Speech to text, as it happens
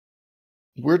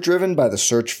We're driven by the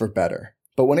search for better.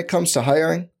 But when it comes to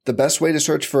hiring, the best way to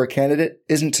search for a candidate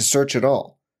isn't to search at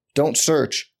all. Don't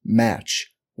search,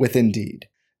 match with Indeed.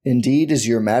 Indeed is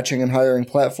your matching and hiring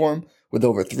platform with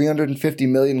over 350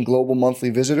 million global monthly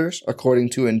visitors,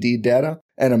 according to Indeed data,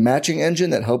 and a matching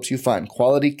engine that helps you find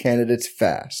quality candidates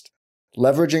fast.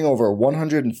 Leveraging over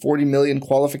 140 million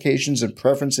qualifications and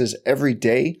preferences every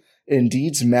day,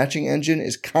 Indeed's matching engine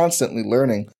is constantly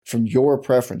learning from your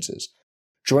preferences.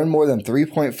 Join more than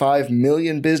 3.5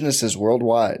 million businesses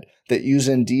worldwide that use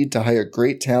Indeed to hire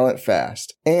great talent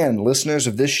fast. And listeners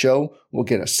of this show will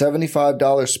get a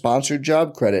 $75 sponsored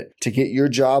job credit to get your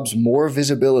jobs more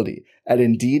visibility at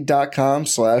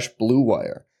Indeed.com/Blue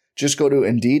Wire. Just go to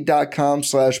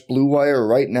Indeed.com/Blue Wire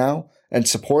right now and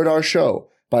support our show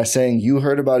by saying you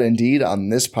heard about Indeed on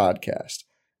this podcast.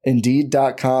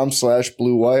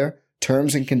 Indeed.com/Blue Wire.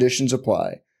 Terms and conditions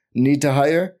apply. Need to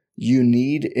hire? You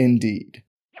need Indeed.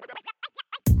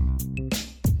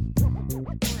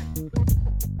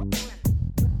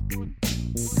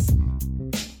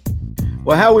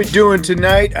 Well, how we doing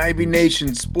tonight? IB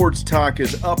Nation Sports Talk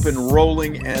is up and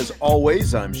rolling as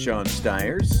always. I'm Sean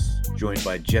Stiers, joined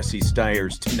by Jesse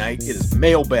Stiers. Tonight it is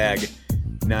mailbag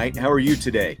night. How are you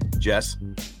today, Jess?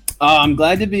 I'm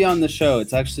glad to be on the show.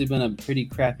 It's actually been a pretty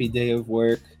crappy day of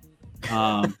work.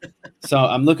 So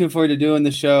I'm looking forward to doing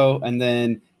the show and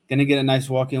then going to get a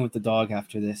nice walk in with the dog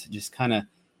after this. Just kind of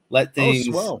let things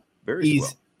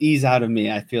ease out of me.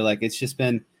 I feel like it's just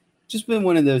been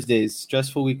one of those days,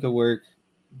 stressful week of work,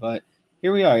 but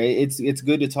here we are. It's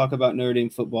good to talk about Notre Dame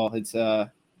football.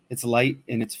 It's light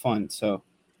and it's fun. So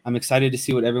I'm excited to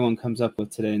see what everyone comes up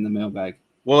with today in the mailbag.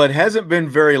 Well, it hasn't been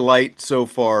very light so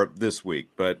far this week,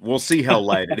 but we'll see how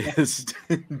light it is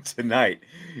tonight.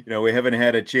 You know, we haven't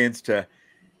had a chance to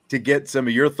get some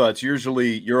of your thoughts.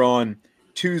 Usually you're on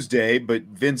Tuesday, but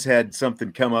Vince had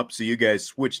something come up, so you guys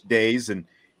switched days, and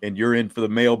you're in for the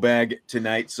mailbag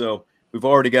tonight. So we've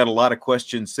already got a lot of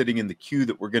questions sitting in the queue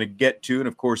that we're going to get to. And,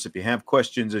 of course, if you have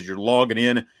questions as you're logging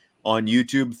in on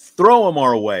YouTube, throw them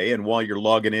our way. And while you're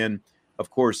logging in, of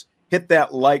course, hit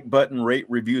that like button, rate,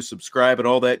 review, subscribe, and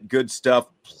all that good stuff.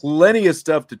 Plenty of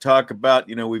stuff to talk about.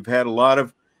 You know, we've had a lot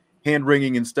of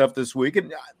hand-wringing and stuff this week.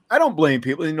 And I don't blame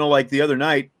people. You know, like the other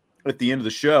night at the end of the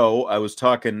show, I was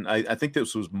talking, I think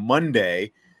this was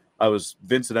Monday,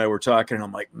 Vince and I were talking, and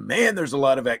I'm like, man, there's a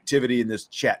lot of activity in this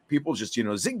chat. People just, you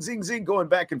know, zing, zing, zing, going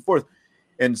back and forth.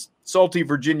 And Salty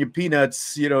Virginia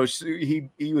Peanuts, you know,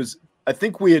 he was, I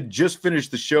think we had just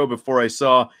finished the show before I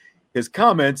saw his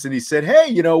comments, and he said,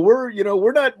 hey,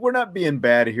 we're not being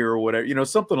bad here or whatever, you know,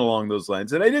 something along those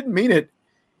lines. And I didn't mean it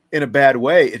in a bad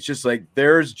way. It's just like,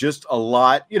 there's just a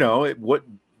lot, you know, what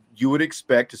you would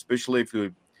expect, especially if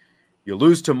you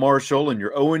lose to Marshall and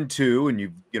you're 0-2 and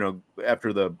you know,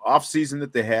 after the offseason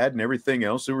that they had and everything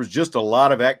else, there was just a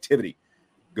lot of activity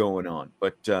going on.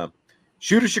 But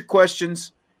shoot us your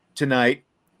questions tonight.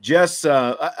 Jess,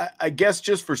 I guess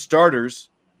just for starters,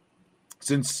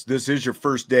 since this is your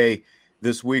first day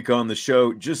this week on the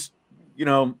show, just, you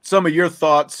know, some of your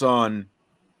thoughts on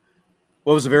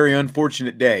what was a very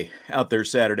unfortunate day out there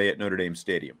Saturday at Notre Dame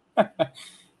Stadium.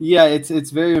 Yeah,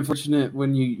 it's very unfortunate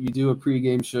when you do a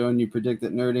pregame show and you predict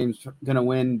that Notre Dame's going to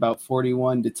win about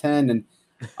 41-10 and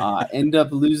end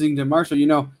up losing to Marshall. You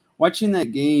know, watching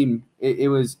that game, it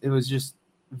was just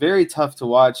very tough to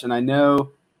watch. And I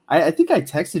know, I think I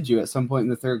texted you at some point in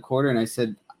the third quarter and I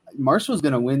said, Marshall's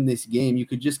going to win this game. You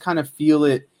could just kind of feel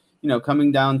it, you know,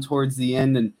 coming down towards the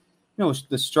end. And, you know,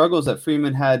 the struggles that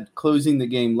Freeman had closing the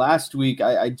game last week,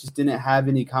 I just didn't have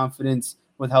any confidence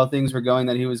with how things were going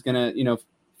that he was going to, you know,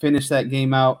 finish that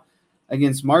game out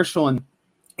against Marshall. And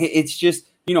it's just,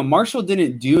 you know, Marshall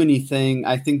didn't do anything,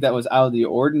 I think, that was out of the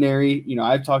ordinary. You know,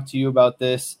 I've talked to you about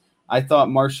this. I thought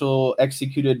Marshall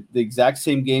executed the exact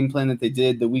same game plan that they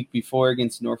did the week before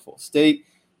against Norfolk State.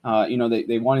 You know,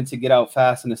 they wanted to get out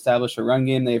fast and establish a run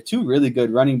game. They have two really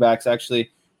good running backs,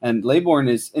 actually. And Laybourne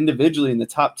is individually in the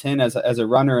top 10 as a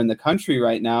runner in the country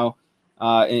right now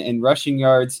in rushing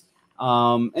yards.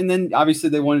 And then obviously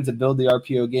they wanted to build the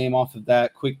RPO game off of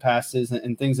that, quick passes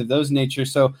and things of those nature.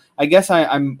 So I guess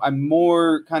I'm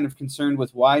more kind of concerned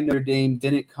with why Notre Dame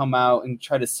didn't come out and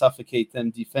try to suffocate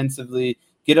them defensively,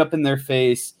 get up in their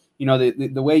face. You know,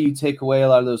 the way you take away a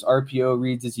lot of those RPO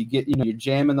reads is you're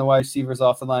jamming the wide receivers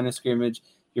off the line of scrimmage,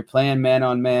 you're playing man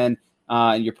on man,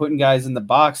 and you're putting guys in the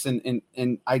box. And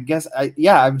I guess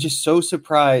I'm just so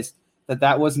surprised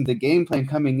that wasn't the game plan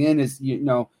coming in. Is, you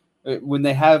know, when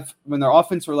their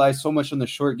offense relies so much on the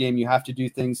short game, you have to do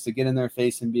things to get in their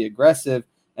face and be aggressive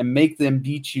and make them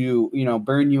beat you, you know,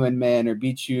 burn you in man or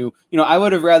beat you. You know, I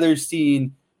would have rather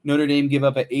seen Notre Dame give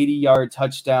up an 80-yard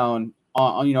touchdown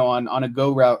on a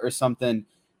go route or something,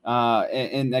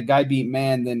 and that guy beat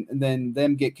man, then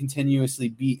them get continuously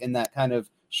beat in that kind of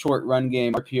short run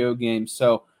game, RPO game.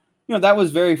 So, that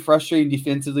was very frustrating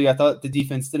defensively. I thought the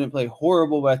defense didn't play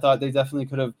horrible, but I thought they definitely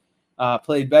could have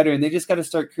played better. And they just got to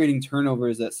start creating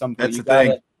turnovers at some point. That's the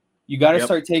thing. You got to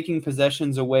start taking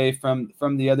possessions away from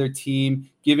the other team,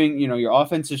 giving, your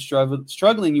offense is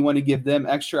struggling. You want to give them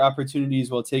extra opportunities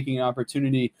while taking an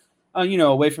opportunity,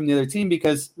 away from the other team,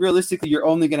 because realistically, you're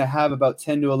only going to have about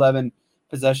 10 to 11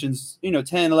 possessions,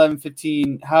 10, 11,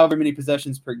 15, however many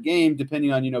possessions per game,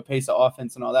 depending on, pace of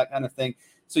offense and all that kind of thing.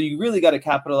 So you really got to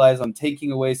capitalize on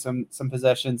taking away some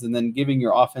possessions and then giving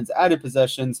your offense added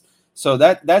possessions. So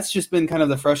that's just been kind of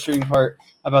the frustrating part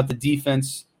about the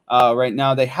defense. Right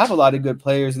now, they have a lot of good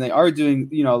players and they are doing,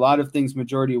 a lot of things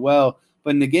majority well.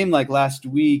 But in a game like last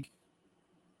week,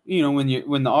 when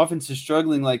the offense is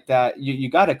struggling like that, you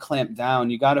got to clamp down.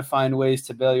 You got to find ways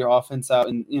to bail your offense out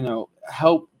and,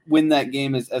 help win that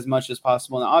game as much as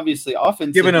possible. And obviously,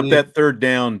 offensively, giving up that third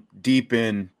down deep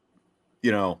in,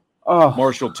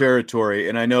 Marshall territory.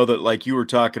 And I know that, like you were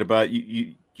talking about,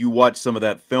 you watched some of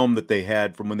that film that they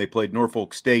had from when they played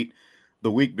Norfolk State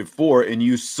the week before, and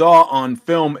you saw on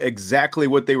film exactly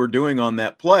what they were doing on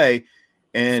that play,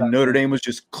 and exactly. Notre Dame was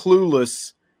just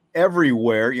clueless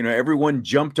everywhere. Everyone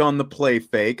jumped on the play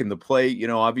fake, and the play,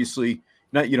 obviously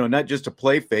not just a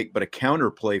play fake, but a counter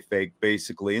play fake,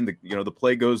 basically. And the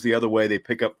play goes the other way. They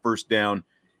pick up first down,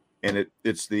 and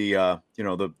it's the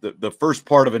first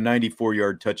part of a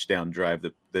 94-yard touchdown drive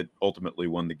that ultimately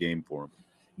won the game for them.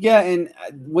 Yeah, and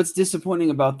what's disappointing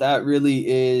about that really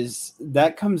is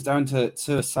that comes down to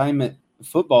assignment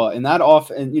football, and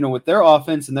with their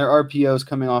offense and their RPOs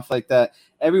coming off like that,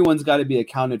 everyone's got to be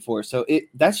accounted for. So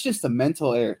that's just a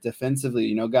mental error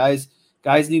defensively. Guys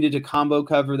needed to combo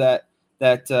cover that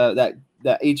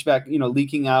H-back,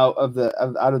 leaking out of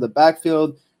the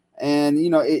backfield, and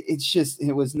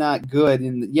it was not good.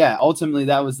 And ultimately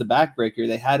that was the backbreaker.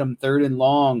 They had them third and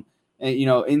long, and,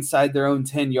 inside their own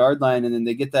 10-yard line, and then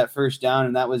they get that first down,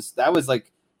 and that was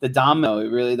like the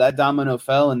domino. That domino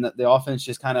fell, and the offense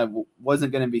just kind of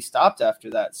wasn't going to be stopped after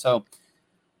that. So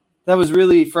that was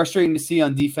really frustrating to see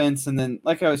on defense. And then,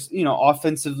 like I was,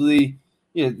 offensively,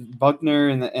 Buckner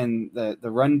and the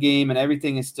run game and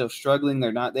everything is still struggling.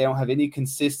 They don't have any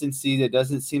consistency. It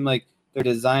doesn't seem like they're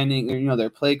designing, their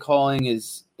play calling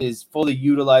is fully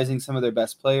utilizing some of their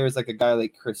best players, like a guy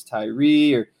like Chris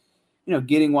Tyree, or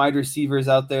getting wide receivers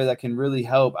out there that can really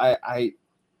help.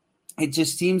 It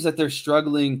just seems that they're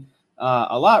struggling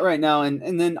a lot right now.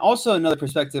 And then also another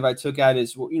perspective I took at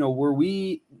is, were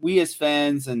we as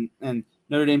fans and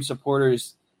Notre Dame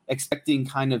supporters expecting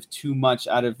kind of too much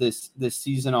out of this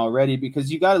season already?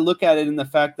 Because you got to look at it in the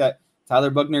fact that Tyler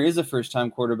Buckner is a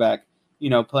first-time quarterback,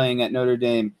 playing at Notre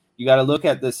Dame. You got to look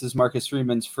at this as Marcus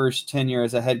Freeman's first tenure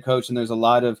as a head coach, and there's a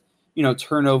lot of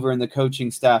turnover in the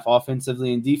coaching staff,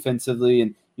 offensively and defensively,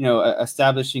 and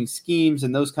establishing schemes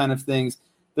and those kind of things.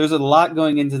 There's a lot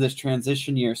going into this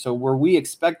transition year. So were we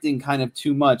expecting kind of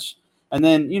too much? And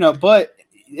then but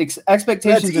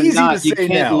expectations are not. You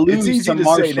can't lose to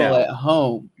Marshall at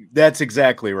home. That's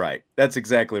exactly right.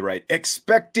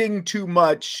 Expecting too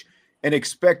much and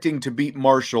expecting to beat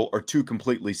Marshall are two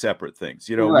completely separate things.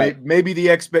 Right. Maybe the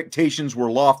expectations were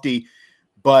lofty,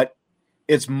 but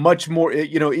it's much more,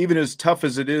 even as tough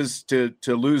as it is to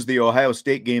lose the Ohio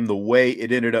State game the way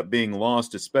it ended up being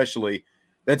lost, especially,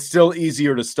 that's still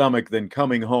easier to stomach than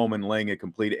coming home and laying a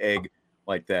complete egg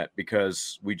like that,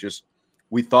 because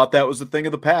we thought that was a thing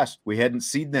of the past. We hadn't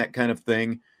seen that kind of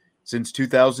thing since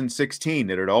 2016.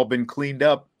 It had all been cleaned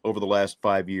up over the last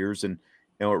 5 years, and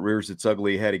now it rears its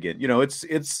ugly head again.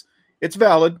 It's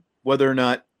valid whether or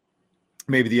not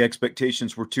maybe the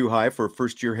expectations were too high for a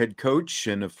first-year head coach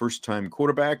and a first-time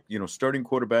quarterback, starting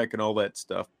quarterback and all that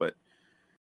stuff. But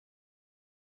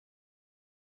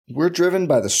we're driven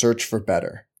by the search for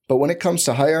better. But when it comes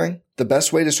to hiring, the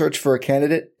best way to search for a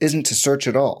candidate isn't to search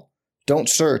at all. Don't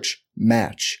search,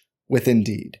 match with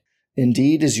Indeed.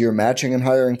 Indeed is your matching and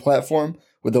hiring platform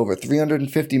with over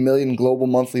 350 million global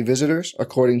monthly visitors,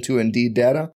 according to Indeed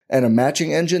data, and a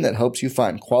matching engine that helps you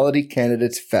find quality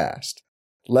candidates fast.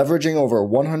 Leveraging over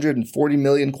 140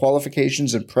 million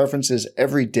qualifications and preferences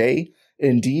every day,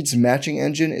 Indeed's matching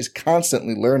engine is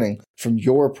constantly learning from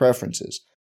your preferences.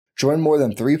 Join more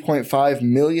than 3.5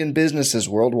 million businesses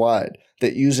worldwide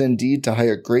that use Indeed to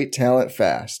hire great talent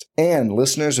fast. And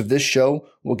listeners of this show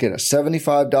will get a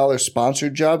 $75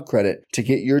 sponsored job credit to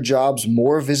get your jobs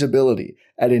more visibility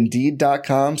at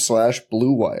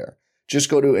Indeed.com/Blue Wire. Just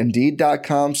go to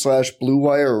Indeed.com/Blue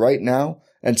Wire right now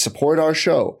and support our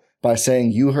show by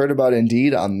saying you heard about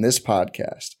Indeed on this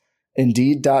podcast.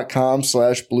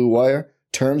 Indeed.com/Blue Wire.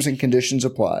 Terms and conditions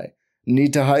apply.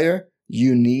 Need to hire?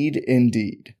 You need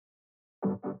Indeed.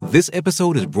 This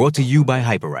episode is brought to you by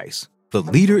Hyperice, the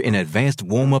leader in advanced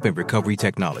warm-up and recovery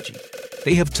technology.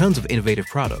 They have tons of innovative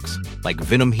products, like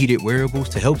Venom-heated wearables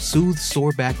to help soothe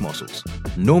sore back muscles,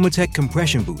 Normatec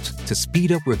compression boots to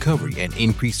speed up recovery and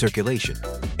increase circulation,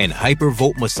 and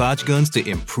Hypervolt massage guns to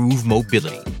improve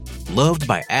mobility. Loved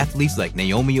by athletes like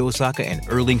Naomi Osaka and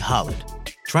Erling Haaland.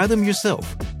 Try them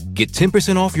yourself. Get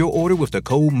 10% off your order with the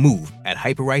code MOVE at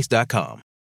Hyperice.com.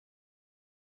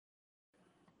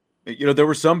 You know, there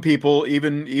were some people,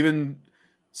 even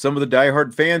some of the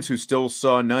diehard fans, who still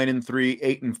saw 9-3,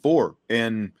 8-4,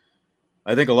 and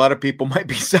I think a lot of people might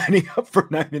be signing up for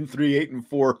 9-3,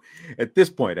 8-4 at this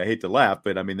point. I hate to laugh,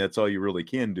 but I mean that's all you really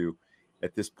can do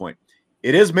at this point.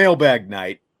 It is mailbag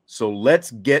night, so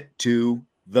let's get to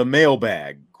the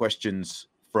mailbag. Questions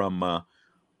from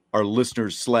our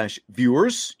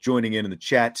listeners/viewers joining in the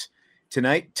chat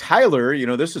tonight. Tyler, you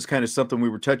know, this is kind of something we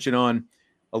were touching on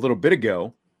a little bit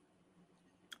ago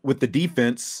with the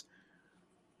defense.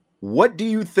 What do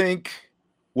you think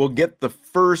will get the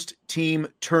first team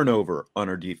turnover on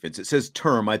our defense? It says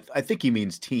term. I think he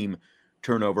means team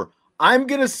turnover. I'm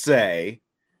going to say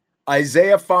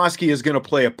Isaiah Foskey is going to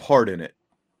play a part in it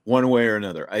one way or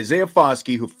another. Isaiah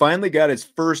Foskey, who finally got his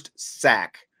first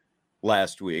sack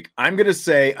last week. I'm going to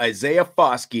say Isaiah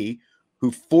Foskey,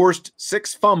 who forced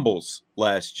 6 fumbles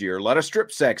last year, a lot of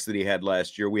strip sacks that he had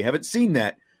last year. We haven't seen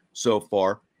that so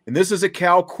far. And this is a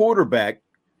Cal quarterback,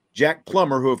 Jack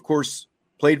Plummer, who, of course,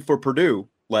 played for Purdue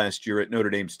last year at Notre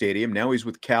Dame Stadium. Now he's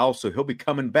with Cal, so he'll be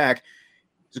coming back.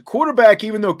 He's a quarterback,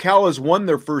 even though Cal has won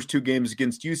their first 2 games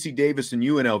against UC Davis and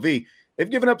UNLV, they've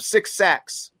given up 6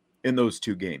 sacks in those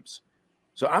 2 games.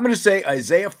 So I'm going to say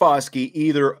Isaiah Foskey,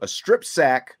 either a strip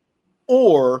sack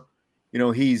or, you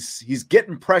know, he's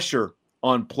getting pressure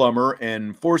on Plummer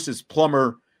and forces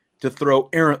Plummer to throw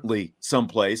errantly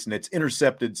someplace, and it's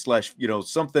intercepted / you know,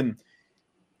 something.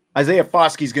 Isaiah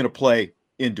Foskey's going to play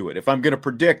into it. If I'm going to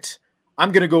predict,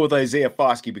 I'm going to go with Isaiah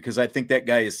Foskey because I think that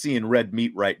guy is seeing red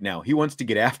meat right now. He wants to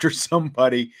get after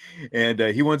somebody, and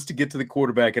he wants to get to the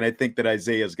quarterback, and I think that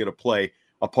Isaiah is going to play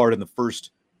a part in the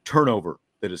first turnover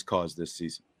that is caused this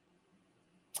season.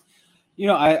 You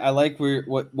know, I like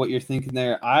what you're thinking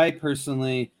there. I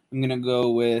personally am going to go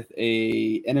with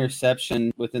a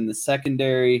interception within the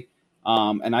secondary.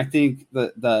 And I think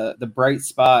the bright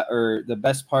spot or the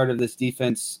best part of this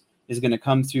defense is going to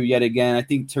come through yet again. I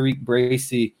think Tariq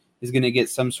Bracy is going to get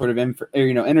some sort of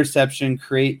interception,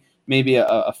 create maybe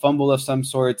a fumble of some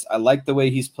sorts. I like the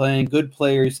way he's playing. Good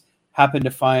players happen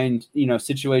to find, you know,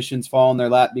 situations fall in their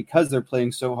lap because they're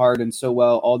playing so hard and so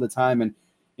well all the time. And,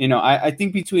 you know, I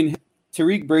think between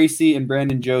Tariq Bracy and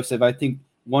Brandon Joseph, I think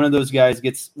one of those guys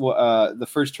gets the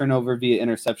first turnover via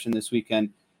interception this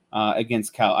weekend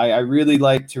against Cal. I really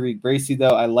like Tariq Bracy, though.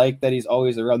 I like that he's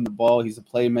always around the ball. He's a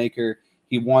playmaker.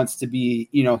 He wants to be,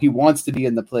 you know, he wants to be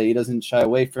in the play. He doesn't shy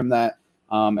away from that.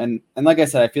 And like I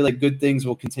said, I feel like good things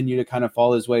will continue to kind of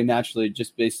fall his way naturally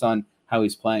just based on how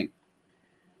he's playing.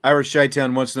 Irish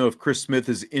Chi-Town wants to know if Chris Smith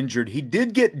is injured. He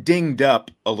did get dinged up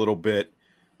a little bit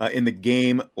in the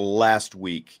game last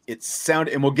week. It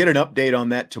sounded, and we'll get an update on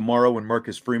that tomorrow when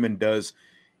Marcus Freeman does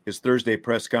his Thursday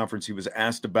press conference. He was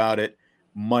asked about it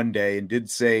Monday and did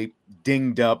say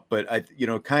dinged up, but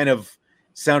kind of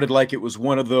sounded like it was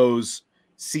one of those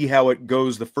see how it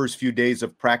goes the first few days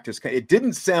of practice. It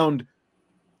didn't sound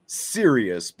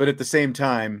serious, but at the same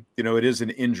time, you know, it is an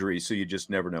injury, so you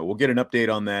just never know. We'll get an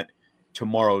update on that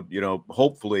tomorrow, you know,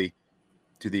 hopefully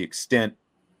to the extent,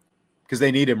 because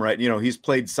they need him, right? You know, he's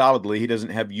played solidly. He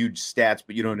doesn't have huge stats,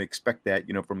 but you don't expect that,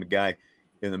 you know, from the guy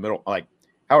in the middle. Like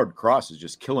Howard Cross is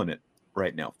just killing it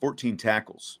right now. 14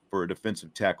 tackles for a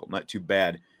defensive tackle. Not too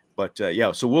bad. But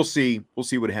so we'll see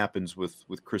what happens with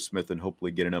Chris Smith and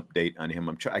hopefully get an update on him.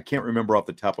 I can't remember off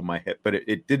the top of my head, but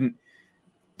it didn't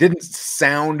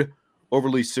sound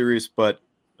overly serious. But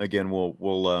again, we'll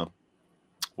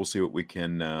see what we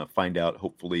can find out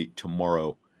hopefully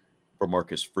tomorrow for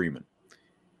Marcus Freeman.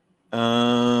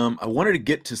 I wanted to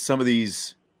get to some of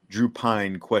these Drew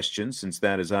Pine questions since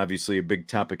that is obviously a big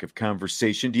topic of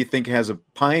conversation. Do you think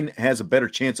Pine has a better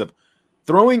chance of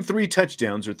throwing 3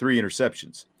 touchdowns or 3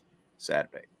 interceptions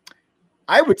Saturday?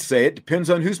 I would say it depends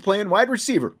on who's playing wide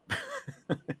receiver.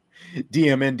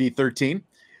 DMND13.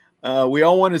 We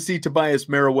all want to see Tobias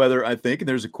Merriweather, I think, and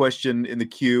there's a question in the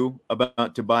queue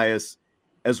about Tobias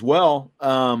as well.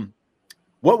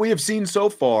 What we have seen so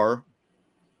far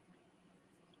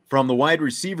from the wide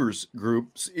receivers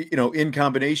groups, you know, in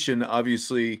combination,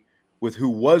 obviously, with who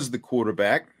was the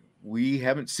quarterback, we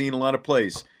haven't seen a lot of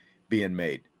plays being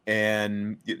made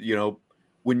And,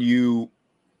 when you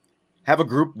have a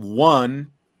group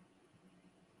one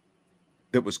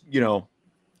that was,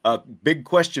 a big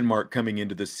question mark coming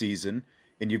into the season,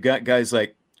 and you've got guys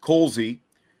like Colsey,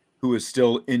 who is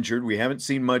still injured. We haven't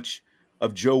seen much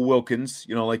of Joe Wilkins,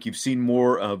 like you've seen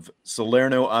more of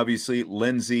Salerno, obviously,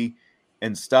 Lindsey,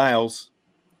 and Styles.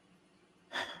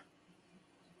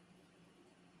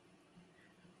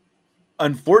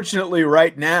 Unfortunately,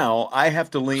 right now, I have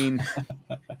to lean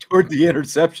toward the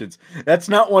interceptions. That's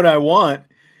not what I want,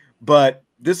 but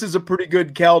this is a pretty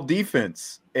good Cal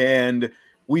defense. And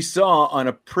we saw on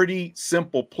a pretty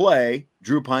simple play,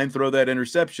 Drew Pine throw that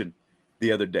interception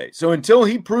the other day. So until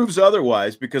he proves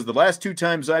otherwise, because the last 2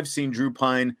 times I've seen Drew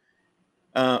Pine,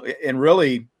 and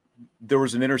really there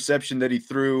was an interception that he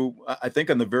threw, I think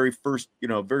on the very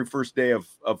first day of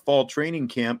fall training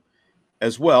camp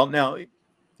as well. Now,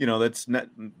 that's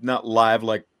not live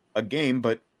like a game,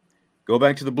 but go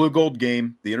back to the Blue Gold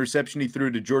game. The interception he threw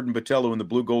to Jordan Botelho in the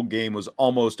Blue Gold game was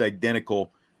almost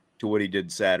identical to what he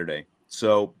did Saturday.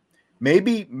 So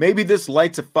maybe this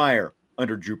lights a fire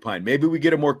under Drew Pine. Maybe we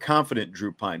get a more confident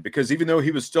Drew Pine, because even though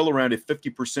he was still around a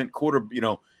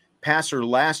 50% passer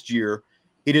last year,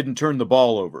 he didn't turn the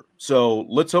ball over. So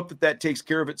let's hope that takes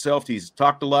care of itself. He's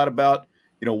talked a lot about,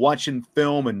 watching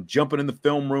film and jumping in the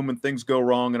film room when things go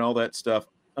wrong and all that stuff.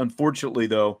 Unfortunately,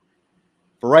 though,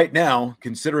 for right now,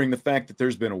 considering the fact that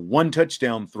there's been 1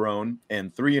 touchdown thrown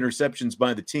and 3 interceptions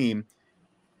by the team,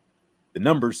 the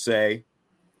numbers say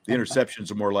the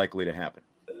interceptions are more likely to happen.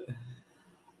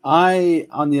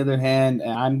 On the other hand,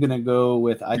 I'm gonna go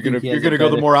with. You're gonna go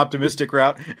the more optimistic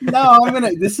route. No, I'm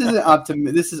gonna. This isn't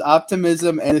optimism. This is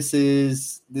optimism, and this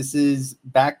is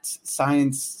backed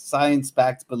science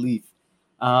backed belief.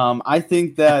 I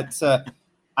think that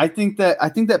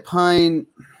Pine.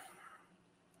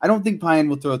 I don't think Pine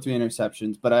will throw 3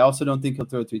 interceptions, but I also don't think he'll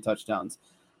throw 3 touchdowns.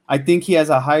 I think he has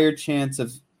a higher chance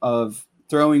of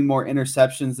throwing more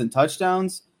interceptions than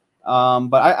touchdowns.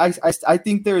 But I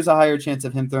think there is a higher chance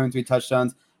of him throwing 3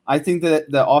 touchdowns. I think that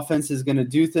the offense is going to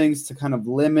do things to kind of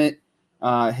limit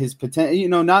his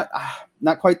potential.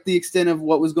 Not quite the extent of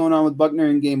what was going on with Buckner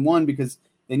in game 1, because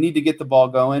they need to get the ball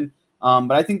going.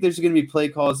 But I think there's going to be play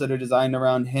calls that are designed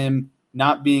around him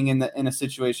not being in a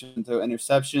situation to throw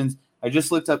interceptions. I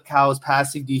just looked up Cal's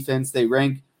passing defense. They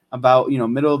rank about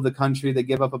middle of the country. They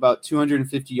give up about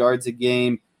 250 yards a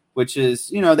game, which is,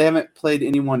 they haven't played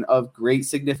anyone of great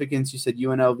significance. You said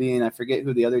UNLV, and I forget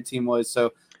who the other team was.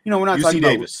 So, we're not talking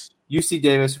about UC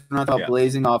Davis. We're not talking about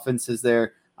blazing offenses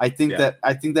there. I think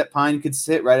that Pine could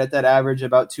sit right at that average,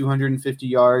 about 250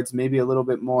 yards, maybe a little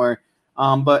bit more.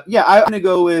 But yeah, I'm going to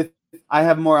go with, I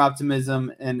have more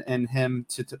optimism in him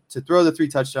to throw the 3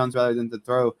 touchdowns rather than to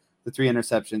throw the 3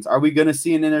 interceptions. Are we going to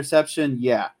see an interception?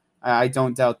 Yeah, I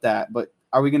don't doubt that. But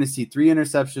are we going to see 3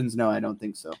 interceptions? No, I don't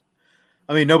think so.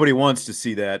 I mean, nobody wants to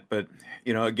see that, but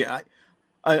again,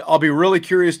 I'll be really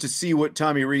curious to see what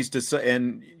Tommy Rees decides,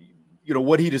 and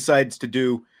what he decides to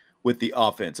do with the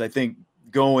offense. I think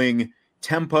going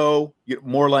tempo,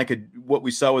 more like what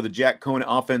we saw with the Jack Cohn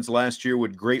offense last year,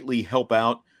 would greatly help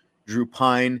out Drew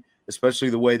Pine, especially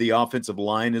the way the offensive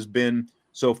line has been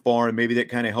so far, and maybe that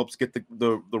kind of helps get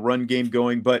the run game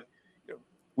going. But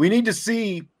we need to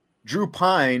see Drew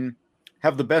Pine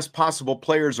have the best possible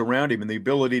players around him and the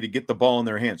ability to get the ball in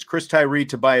their hands. Chris Tyree,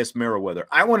 Tobias Merriweather.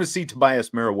 I want to see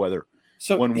Tobias Merriweather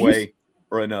one way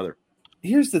or another.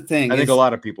 Here's the thing. I think a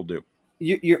lot of people do.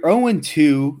 You're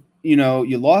 0-2.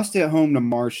 You lost at home to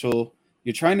Marshall.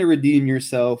 You're trying to redeem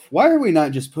yourself. Why are we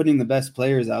not just putting the best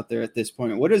players out there at this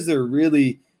point? What is there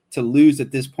really to lose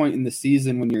at this point in the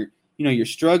season when you're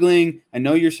struggling? I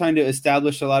know you're trying to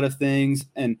establish a lot of things,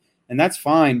 and that's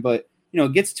fine, but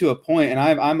it gets to a point, and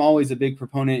I'm always a big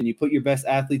proponent, and you put your best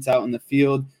athletes out in the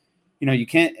field. You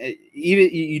can't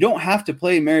you don't have to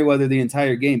play Merriweather the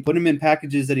entire game. Put him in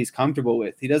packages that he's comfortable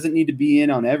with. He doesn't need to be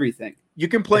in on everything. You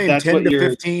can play him 10 to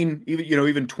 15,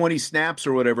 even 20 snaps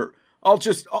or whatever.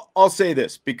 I'll say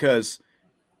this, because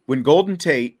when Golden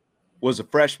Tate was a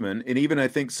freshman, and even I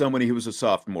think somebody who was a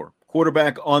sophomore,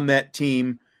 quarterback on that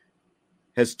team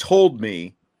has told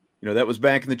me, that was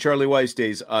back in the Charlie Weiss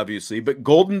days, obviously, but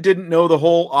Golden didn't know the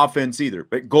whole offense either.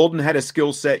 But Golden had a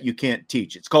skill set you can't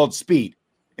teach. It's called speed.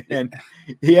 And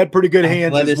he had pretty good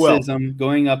hands as well.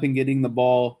 Going up and getting the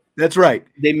ball. That's right.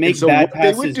 They make bad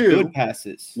passes good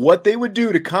passes. What they would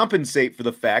do to compensate for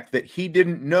the fact that he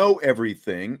didn't know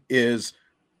everything is,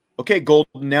 okay,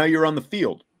 Golden, now you're on the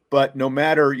field. But no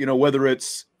matter, whether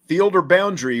it's field or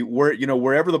boundary,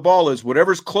 wherever the ball is,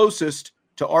 whatever's closest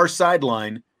to our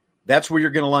sideline, that's where you're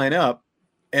going to line up.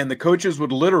 And the coaches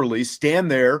would literally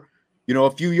stand there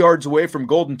a few yards away from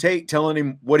Golden Tate telling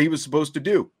him what he was supposed to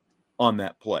do on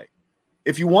that play.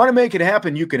 If you want to make it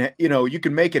happen, you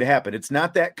can make it happen. It's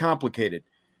not that complicated.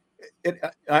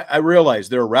 I realize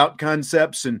there are route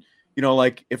concepts and,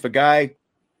 like if a guy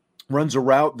runs a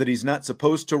route that he's not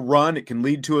supposed to run, it can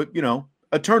lead to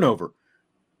a turnover,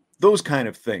 those kind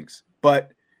of things.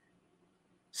 But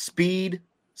speed,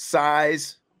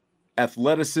 size,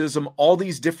 athleticism, all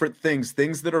these different things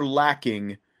that are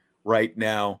lacking right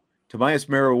now. Tobias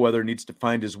Merriweather needs to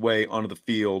find his way onto the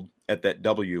field at that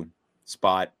W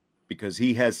spot because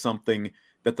he has something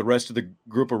that the rest of the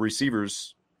group of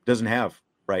receivers doesn't have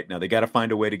right now. They got to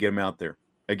find a way to get him out there.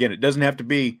 Again, it doesn't have to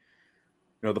be,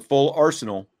 the full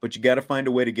arsenal, but you got to find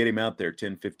a way to get him out there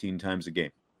 10, 15 times a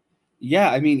game. Yeah,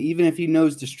 I mean, even if he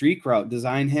knows the streak route,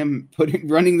 design him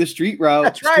running the street route.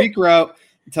 That's right. Streak route.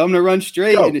 Tell him to run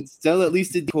straight, and it's still at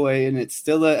least a decoy, and it's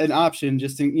still an option.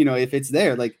 Just to, if it's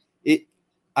there, like it.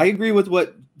 I agree with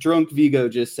what Drunk Vigo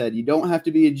just said. You don't have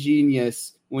to be a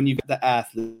genius when you've got the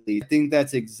athlete. I think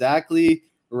that's exactly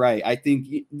right. I think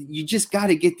you just got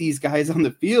to get these guys on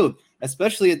the field,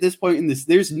 especially at this point in this.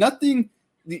 There's nothing.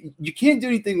 You can't do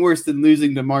anything worse than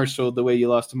losing to Marshall the way you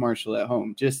lost to Marshall at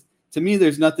home. Just to me,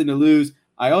 there's nothing to lose.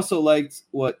 I also liked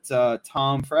what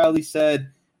Tom Fraley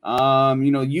said.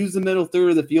 Use the middle third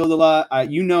of the field a lot.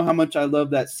 How much I love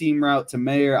that seam route to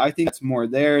Mayer. I think it's more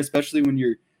there, especially when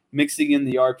you're mixing in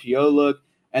the RPO look.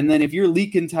 And then if you're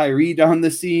leaking Tyree down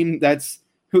the seam, that's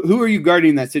who are you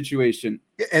guarding in that situation?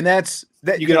 And that's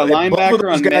that you got a linebacker both of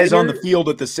those guys Mayer on the field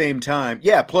at the same time.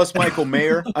 Yeah, plus Michael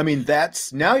Mayer. I mean,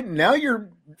 that's now you're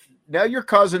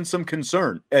causing some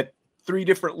concern at three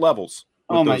different levels.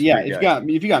 Oh my, yeah.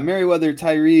 If you got Merriweather,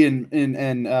 Tyree, and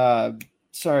Mayer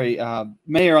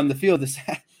on the field,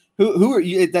 who are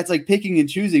you? That's like picking and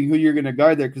choosing who you're going to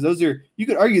guard there, because you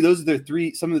could argue those are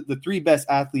some of the three best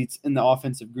athletes in the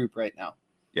offensive group right now.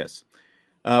 Yes.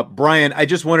 Brian, I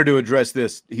just wanted to address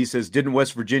this. He says, didn't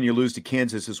West Virginia lose to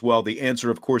Kansas as well? The answer,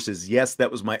 of course, is yes.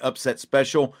 That was my upset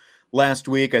special last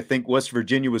week. I think West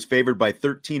Virginia was favored by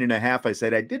 13.5. I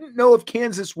said I didn't know if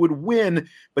Kansas would win,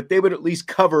 but they would at least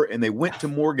cover, and they went to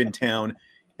Morgantown,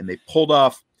 and they pulled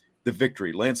off the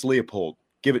victory. Lance Leopold,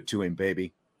 give it to him,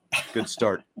 baby. Good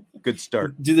start. Good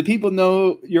start. Do the people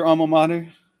know your alma mater?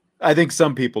 I think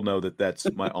some people know that that's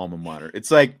my alma mater. It's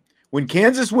like when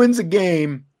Kansas wins a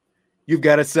game, you've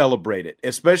got to celebrate it,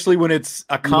 especially when it's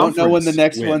a conference. You don't know when the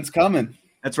next win. one's coming.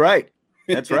 That's right.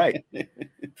 That's right.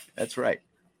 That's right.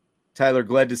 Tyler,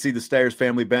 glad to see the Stiers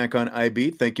family back on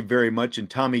IB. Thank you very much. And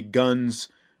Tommy Guns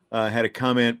had a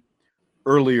comment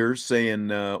earlier saying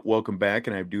welcome back,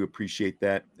 and I do appreciate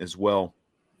that as well,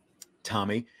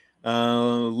 Tommy.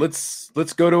 Let's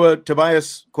go to a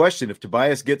Tobias question. If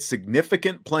Tobias gets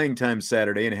significant playing time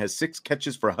Saturday and has 6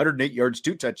 catches for 108 yards,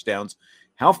 2 touchdowns,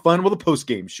 how fun will the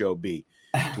postgame show be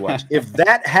to watch? If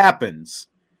that happens,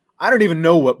 I don't even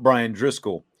know what Brian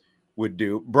Driscoll would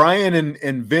do. Brian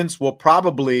and Vince will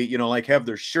probably, like have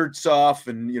their shirts off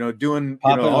and, doing,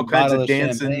 all kinds of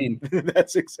dancing.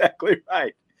 That's exactly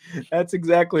right. That's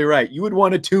exactly right. You would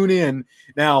want to tune in.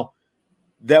 Now,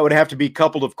 that would have to be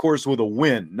coupled, of course, with a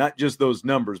win, not just those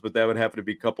numbers, but that would have to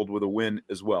be coupled with a win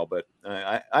as well. But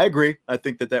I agree. I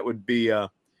think that would be a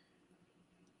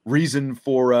reason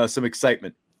for some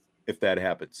excitement if that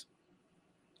happens.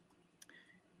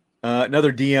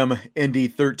 Another DM,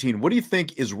 ND13. What do you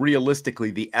think is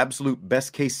realistically the absolute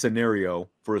best case scenario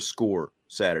for a score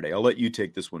Saturday? I'll let you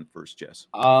take this one first, Jess.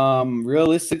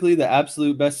 Realistically, the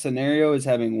absolute best scenario is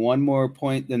having one more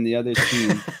point than the other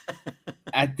team.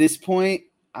 At this point,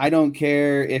 I don't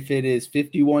care if it is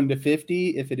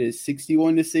 51-50, if it is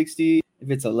 61-60, if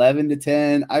it's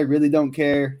 11-10. I really don't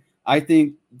care. I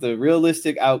think the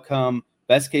realistic outcome,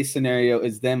 best case scenario,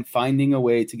 is them finding a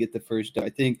way to get the first down. I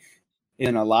think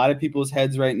in a lot of people's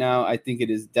heads right now, I think it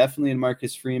is definitely in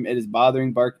Marcus Freeman. It is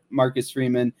bothering Marcus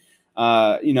Freeman.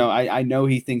 I know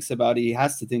he thinks about it. He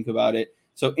has to think about it.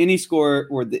 So any score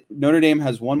where Notre Dame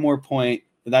has one more point,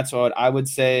 that's what I would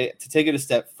say. To take it a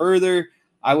step further,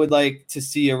 I would like to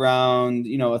see around, a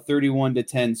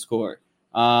 31-10 score.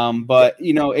 But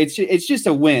it's just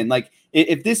a win. Like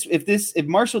if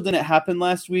Marshall didn't happen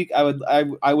last week, I would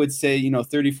say,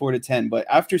 34-10. But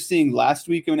after seeing last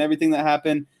week and everything that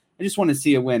happened, I just want to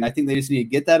see a win. I think they just need to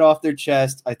get that off their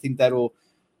chest. I think that'll,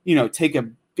 take a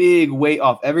big weight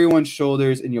off everyone's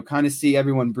shoulders, and you'll kind of see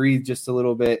everyone breathe just a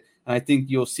little bit. And I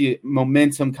think you'll see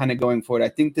momentum kind of going forward. I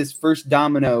think this first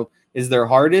domino is their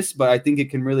hardest, but I think it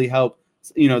can really help,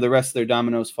 the rest of their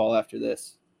dominoes fall after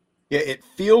this. Yeah, it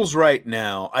feels right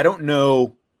now. I don't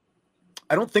know.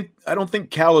 I don't think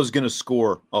Cal is going to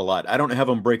score a lot. I don't have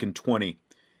them breaking 20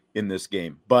 in this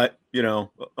game, but on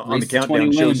the Race to 20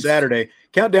 countdown show wins. Saturday.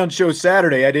 Countdown show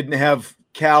Saturday, I didn't have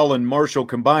Cal and Marshall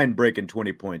combined breaking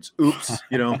 20 points. Oops,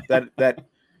 that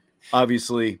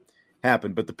obviously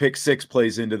happened, but the pick six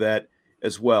plays into that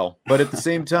as well. But at the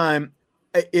same time,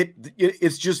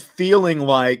 it's just feeling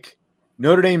like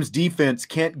Notre Dame's defense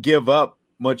can't give up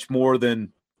much more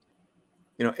than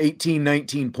 18,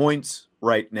 19 points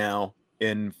right now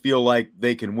and feel like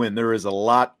they can win. There is a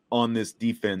lot on this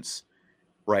defense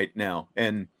right now.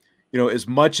 And as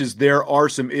much as there are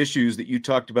some issues that you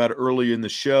talked about earlier in the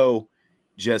show,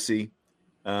 Jesse,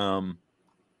 and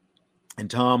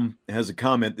Tom has a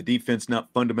comment, the defense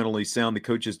not fundamentally sound. The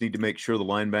coaches need to make sure the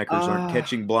linebackers aren't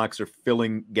catching blocks or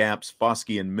filling gaps.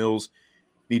 Foskey and Mills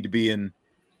need to be in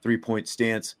 3-point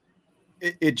stance.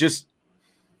 It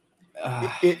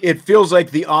feels like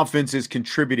the offense is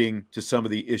contributing to some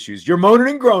of the issues. You're moaning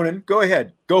and groaning. Go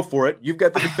ahead. Go for it. You've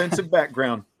got the defensive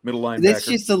background, middle linebacker. It's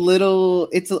just a little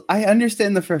I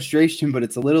understand the frustration, but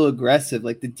it's a little aggressive.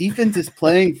 Like the defense is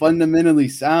playing fundamentally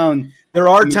sound. There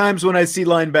are times when I see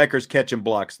linebackers catching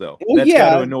blocks, though. That's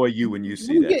got to annoy you when you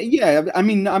see that. Yeah. I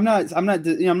mean, I'm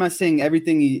not saying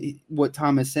everything what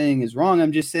Tom is saying is wrong.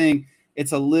 I'm just saying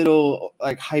it's a little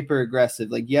like hyper aggressive.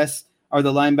 Like, yes, are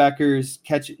the linebackers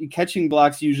catching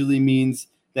blocks usually means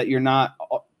that you're not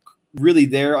really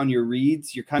there on your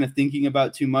reads. You're kind of thinking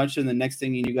about too much, and the next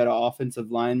thing you got an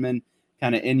offensive lineman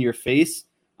kind of in your face.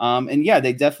 And yeah,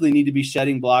 they definitely need to be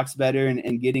shedding blocks better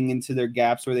and getting into their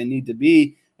gaps where they need to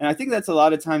be. And I think that's a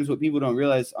lot of times what people don't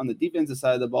realize on the defensive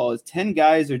side of the ball is 10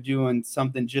 guys are doing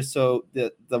something just so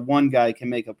the one guy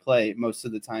can make a play most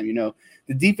of the time.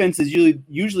 The defense is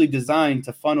usually designed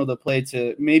to funnel the play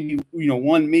to maybe,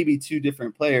 one, maybe two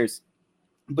different players.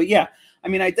 But yeah, I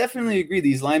mean, I definitely agree.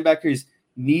 These linebackers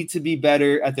need to be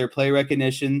better at their play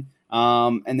recognition.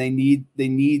 And they need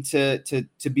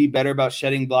to be better about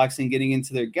shedding blocks and getting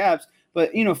into their gaps.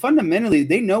 But, fundamentally,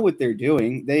 they know what they're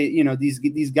doing.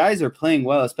 These guys are playing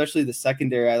well, especially the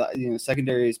secondary.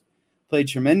 Secondary's played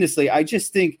tremendously. I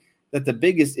just think that the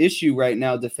biggest issue right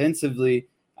now defensively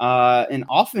and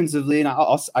offensively, and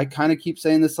I kind of keep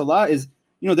saying this a lot, is,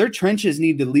 their trenches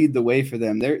need to lead the way for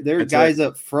them. Their guys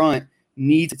up front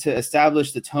need to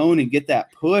establish the tone and get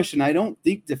that push. And I don't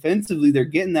think defensively they're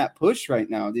getting that push right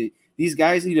now. These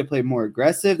guys need to play more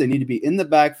aggressive. They need to be in the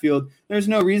backfield. There's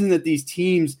no reason that these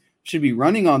teams should be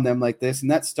running on them like this,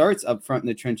 and that starts up front in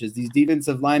the trenches. These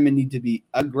defensive linemen need to be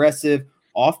aggressive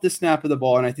off the snap of the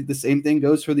ball, and I think the same thing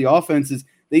goes for the offenses.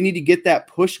 They need to get that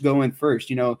push going first.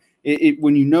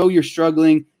 When you're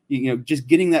struggling, just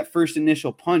getting that first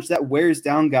initial punch, that wears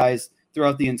down guys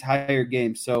throughout the entire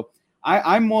game. So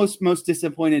I'm most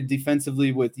disappointed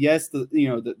defensively with, yes,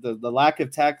 the lack of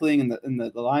tackling and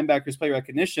the linebackers play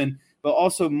recognition, but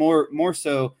also more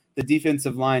so the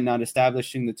defensive line not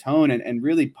establishing the tone and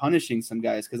really punishing some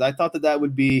guys, because I thought that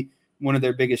would be one of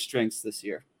their biggest strengths this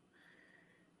year.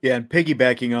 Yeah, and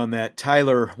piggybacking on that,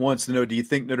 Tyler wants to know, do you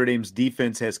think Notre Dame's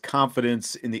defense has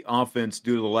confidence in the offense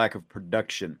due to the lack of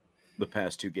production the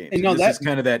past two games? And this is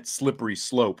kind of that slippery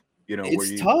slope,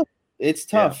 it's tough. It's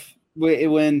tough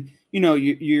when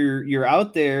you're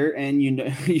out there and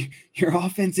your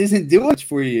offense isn't doing much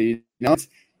for you.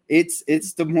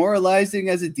 It's demoralizing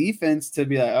as a defense to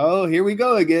be like, oh, here we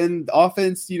go again. The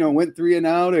offense, went 3 and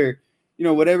out, or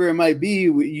whatever it might be.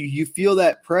 You feel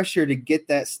that pressure to get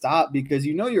that stop because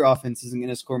your offense isn't going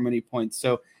to score many points.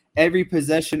 So every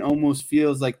possession almost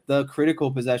feels like the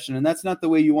critical possession, and that's not the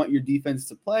way you want your defense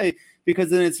to play, because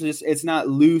then it's not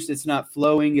loose, it's not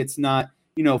flowing, it's not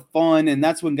fun, and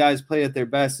that's when guys play at their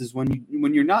best. Is when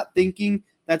you're not thinking.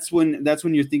 That's when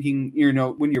you're thinking.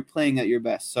 When you're playing at your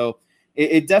best. So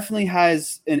it definitely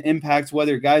has an impact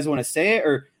whether guys want to say it,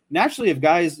 or naturally if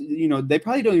guys they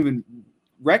probably don't even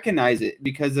recognize it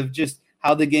because of just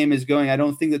how the game is going. I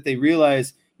don't think that they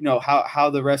realize how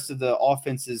the rest of the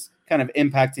offense is kind of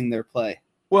impacting their play.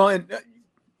 Well, and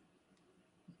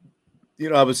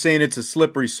I was saying it's a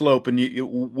slippery slope, and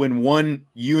when one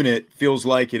unit feels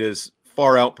like it is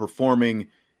far outperforming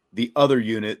the other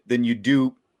unit, then you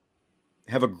do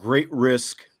have a great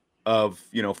risk of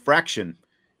fraction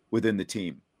within the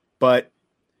team. But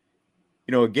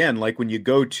again, like when you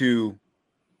go to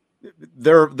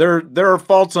there are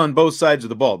faults on both sides of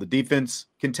the ball. The defense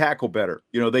can tackle better.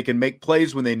 They can make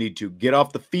plays when they need to, get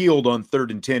off the field on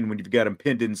 3rd and 10 when you've got them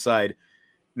pinned inside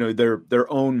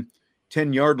their own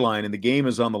 10-yard line and the game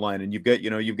is on the line, and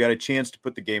you've got a chance to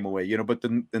put the game away. But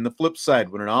then the flip side,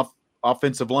 when an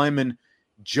offensive lineman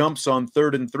jumps on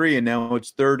 3rd and 3 and now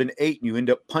it's 3rd and 8 and you end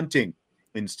up punting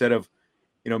instead of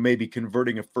maybe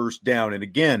converting a first down, and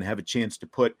again have a chance to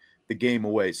put the game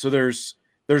away. So there's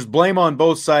there's blame on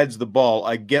both sides of the ball.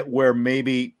 I get where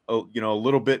maybe, a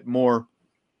little bit more,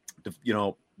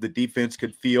 the defense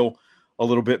could feel a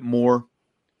little bit more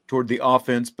toward the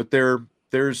offense, but there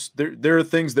are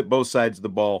things that both sides of the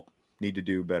ball need to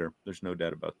do better. There's no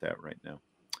doubt about that right now.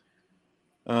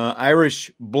 Irish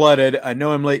Blooded, I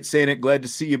know I'm late saying it. Glad to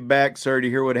see you back. Sorry to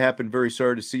hear what happened. Very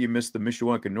sorry to see you miss the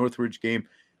Mishawaka Northridge game.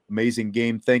 Amazing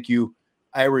game. Thank you,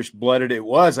 Irish Blooded. It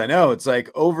was, I know, it's like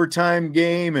overtime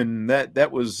game, and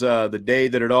that was the day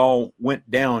that it all went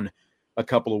down a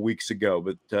couple of weeks ago.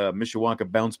 But Mishawaka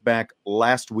bounced back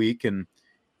last week and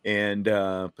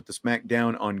put the smack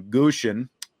down on Goshen,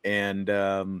 and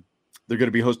they're going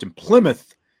to be hosting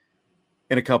Plymouth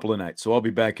in a couple of nights. So I'll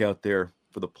be back out there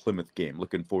for the Plymouth game.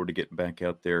 Looking forward to getting back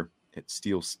out there at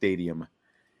Steel Stadium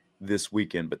this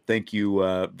weekend. But thank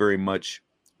you very much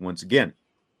once again.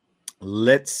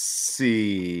 Let's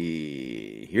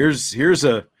see.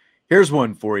 Here's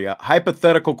one for you.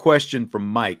 Hypothetical question from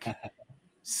Mike.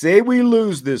 Say we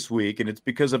lose this week, and it's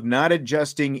because of not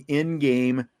adjusting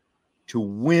in-game to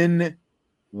win.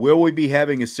 Will we be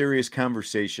having a serious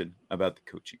conversation about the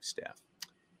coaching staff?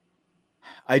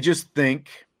 I just think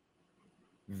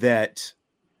that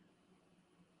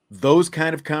those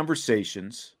kind of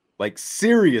conversations, like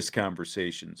serious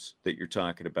conversations that you're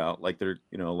talking about, like they're,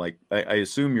 like I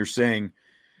assume you're saying,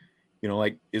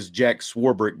 like, is Jack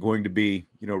Swarbrick going to be,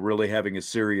 really having a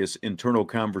serious internal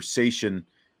conversation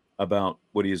about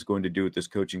what he is going to do with this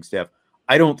coaching staff?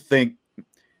 I don't think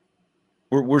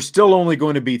we're still only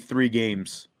going to be 3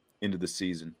 games into the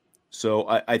season. So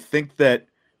I think that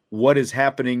what is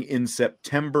happening in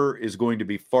September is going to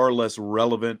be far less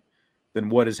relevant than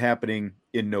what is happening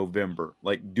in November.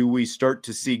 Like, do we start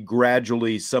to see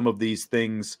gradually some of these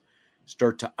things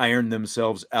start to iron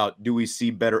themselves out? Do we see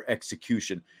better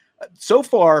execution? So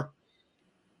far,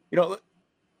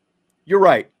 you're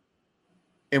right.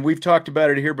 And we've talked about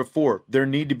it here before. There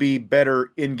need to be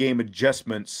better in-game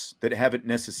adjustments that haven't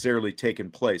necessarily taken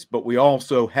place. But we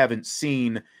also haven't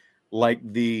seen like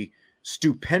the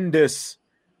stupendous,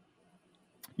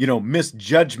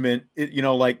 misjudgment,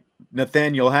 like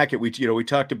Nathaniel Hackett. We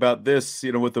talked about this,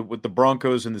 with the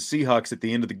Broncos and the Seahawks at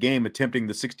the end of the game attempting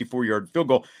the 64-yard field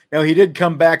goal. Now, he did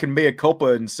come back and mea culpa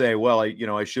and say, well,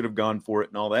 I should have gone for it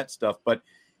and all that stuff, but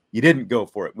you didn't go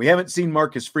for it. We haven't seen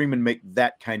Marcus Freeman make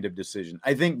that kind of decision.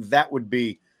 I think that would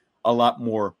be a lot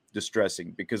more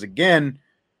distressing because, again,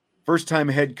 first-time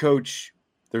head coach,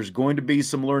 there's going to be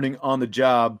some learning on the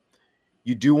job.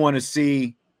 You do want to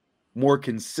see more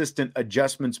consistent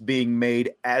adjustments being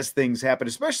made as things happen,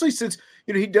 especially since,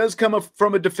 he does come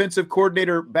from a defensive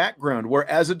coordinator background, where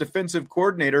as a defensive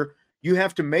coordinator, you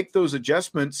have to make those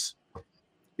adjustments,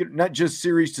 not just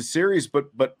series to series,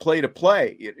 but play to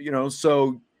play,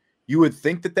 so you would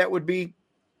think that would be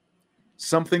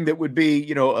something that would be,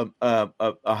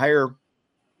 a higher,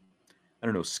 I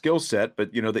don't know, skill set,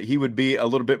 but, that he would be a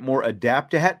little bit more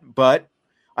adept at. But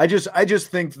I just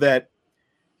think that,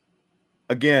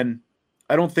 again,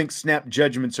 I don't think snap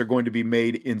judgments are going to be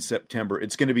made in September.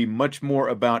 It's going to be much more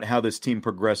about how this team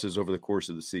progresses over the course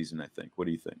of the season, I think. What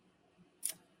do you think?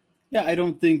 Yeah, I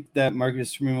don't think that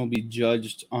Marcus Freeman will be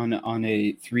judged on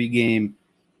a 3-game,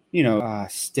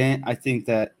 stint. I think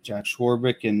that Jack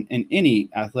Swarbrick and any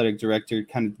athletic director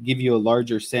kind of give you a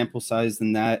larger sample size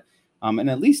than that, and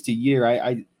at least a year.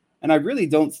 I really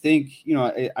don't think,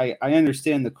 I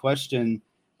understand the question,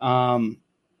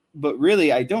 but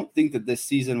really I don't think that this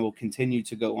season will continue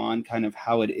to go on kind of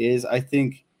how it is. I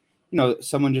think,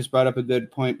 someone just brought up a good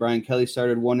point. Brian Kelly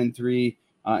started 1-3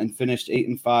 and finished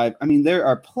 8-5. I mean, there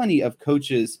are plenty of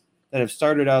coaches that have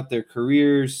started out their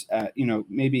careers at,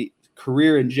 maybe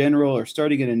career in general, or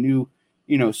starting in a new,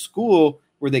 school,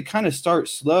 where they kind of start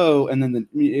slow, and then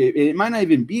it might not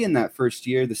even be in that first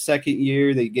year. The second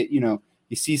year they get, you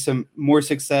see some more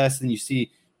success, and you see,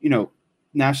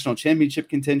 national championship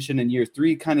contention in year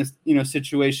 3 kind of,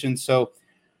 situation. So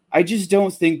I just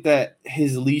don't think that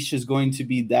his leash is going to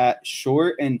be that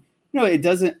short. And, it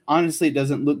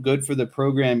doesn't look good for the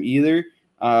program either.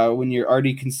 When you're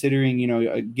already considering,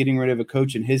 getting rid of a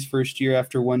coach in his first year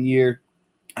after 1 year.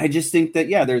 I just think that,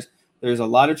 there's a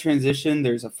lot of transition.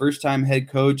 There's a first-time head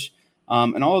coach,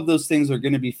 and all of those things are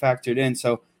going to be factored in.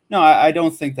 So, no, I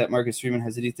don't think that Marcus Freeman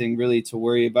has anything really to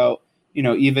worry about,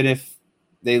 even if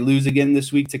they lose again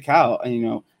this week to Cal.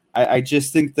 I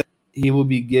just think that he will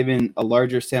be given a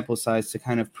larger sample size to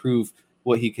kind of prove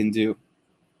what he can do.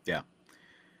 Yeah.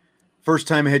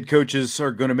 First-time head coaches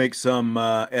are going to make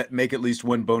make at least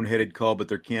one boneheaded call, but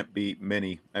there can't be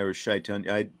many. Irish Shaitan,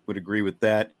 I would agree with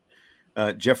that.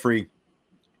 Jeffrey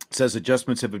says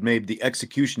adjustments have been made. The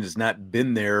execution has not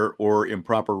been there, or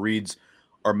improper reads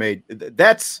are made.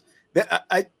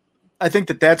 I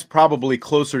think that's probably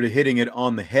closer to hitting it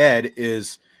on the head.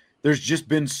 Is there's just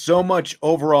been so much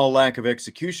overall lack of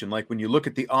execution. Like when you look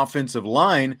at the offensive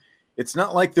line, it's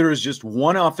not like there is just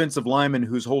one offensive lineman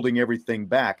who's holding everything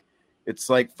back. It's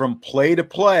like from play to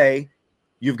play,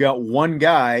 you've got one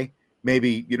guy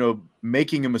maybe,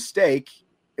 making a mistake.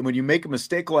 And when you make a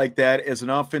mistake like that as an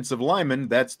offensive lineman,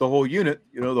 that's the whole unit,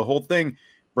 the whole thing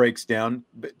breaks down.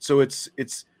 So it's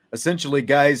essentially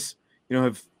guys,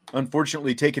 have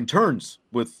unfortunately taken turns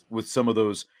with some of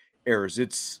those errors.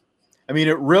 It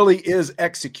really is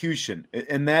execution,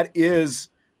 and that is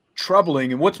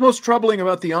troubling. And what's most troubling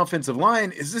about the offensive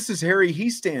line is this is Harry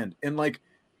Hiestand. And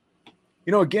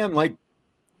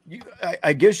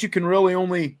I guess you can really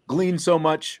only glean so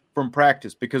much from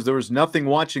practice, because there was nothing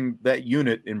watching that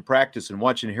unit in practice and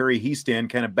watching Harry Hiestand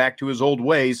kind of back to his old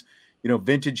ways,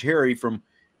 vintage Harry from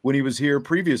when he was here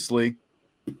previously.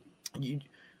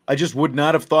 I just would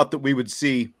not have thought that we would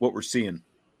see what we're seeing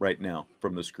right now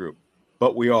from this group,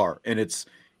 but we are. And it's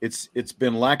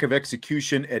been lack of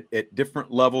execution at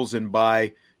different levels and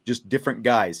by just different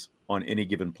guys on any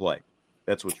given play.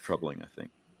 That's what's troubling, I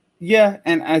think. Yeah,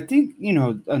 and I think,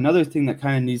 another thing that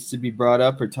kind of needs to be brought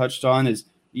up or touched on is,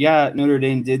 Notre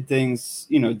Dame did things,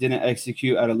 didn't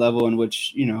execute at a level in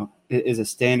which, is a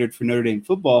standard for Notre Dame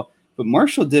football. But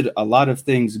Marshall did a lot of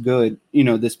things good,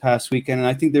 this past weekend. And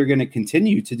I think they're going to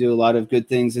continue to do a lot of good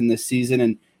things in this season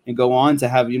and go on to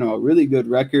have, a really good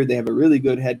record. They have a really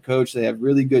good head coach. They have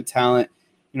really good talent.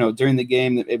 During the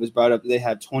game that it was brought up, they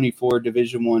had 24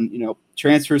 Division I,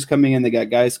 transfers coming in. They got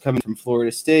guys coming from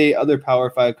Florida State, other Power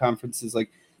 5 conferences. Like,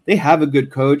 they have a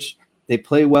good coach. They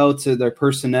play well to their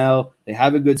personnel. They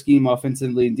have a good scheme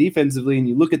offensively and defensively. And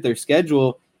you look at their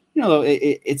schedule,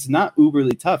 it's not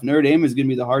uberly tough. Notre Dame is going to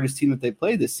be the hardest team that they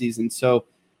play this season. So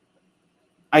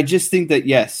I just think that,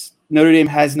 yes, Notre Dame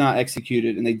has not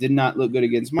executed, and they did not look good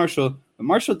against Marshall. But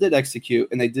Marshall did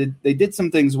execute, and they did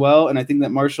some things well, and I think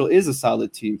that Marshall is a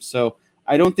solid team. So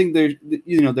I don't think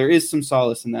there is some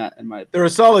solace in that. In my opinion. They're a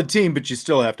solid team, but you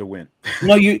still have to win. That's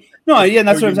what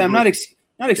I'm saying. I'm not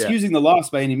excusing the loss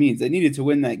by any means. They needed to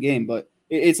win that game, but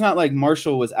it's not like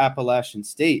Marshall was Appalachian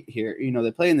State here.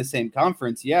 They play in the same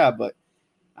conference, but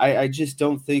I just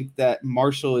don't think that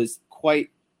Marshall is quite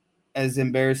as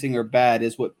embarrassing or bad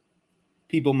as what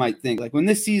people might think. Like, when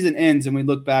this season ends and we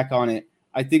look back on it,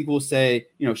 I think we'll say,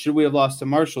 should we have lost to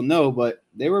Marshall? No, but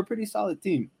they were a pretty solid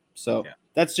team. So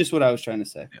that's just what I was trying to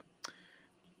say. Yeah.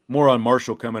 More on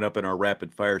Marshall coming up in our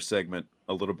rapid fire segment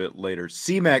a little bit later.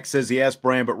 C-Mac says he asked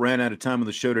Brian but ran out of time on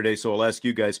the show today, so I'll ask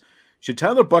you guys. Should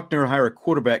Tyler Buchner hire a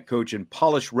quarterback coach and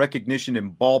polish recognition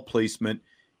and ball placement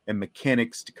and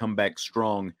mechanics to come back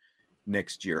strong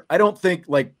next year? I don't think,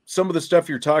 like, some of the stuff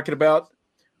you're talking about,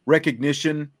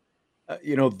 recognition,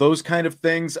 those kind of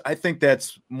things, I think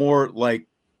that's more like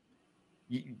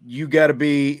you got to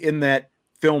be in that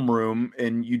film room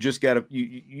and you just got to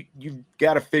you've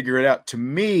got to figure it out. To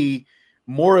me,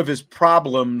 more of his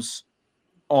problems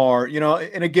are,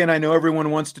 and again, I know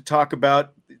everyone wants to talk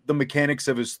about the mechanics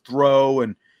of his throw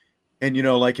and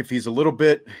like if he's a little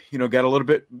bit, got a little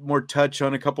bit more touch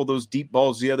on a couple of those deep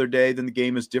balls the other day, then the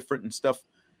game is different and stuff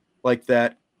like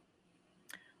that.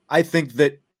 I think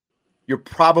that you're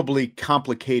probably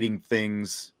complicating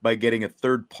things by getting a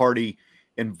third party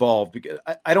involved, because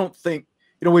I don't think,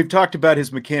 we've talked about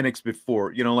his mechanics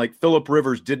before, like Phillip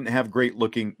Rivers didn't have great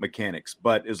looking mechanics,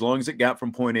 but as long as it got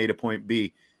from point A to point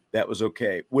B, that was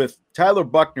okay. With Tyler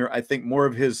Buchner, I think more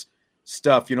of his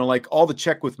stuff, like all the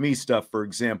check with me stuff, for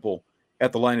example,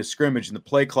 at the line of scrimmage and the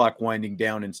play clock winding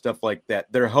down and stuff like that.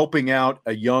 They're helping out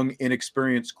a young,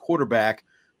 inexperienced quarterback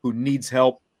who needs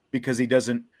help because he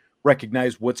doesn't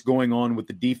recognize what's going on with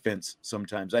the defense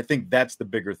sometimes. I think that's the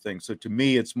bigger thing. So to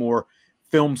me, it's more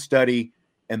film study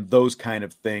and those kind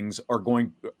of things are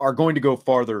going to go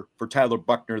farther for Tyler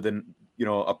Buchner than,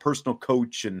 a personal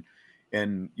coach and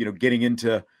getting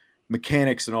into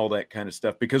mechanics and all that kind of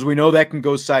stuff, because we know that can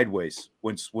go sideways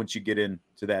once you get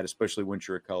into that, especially once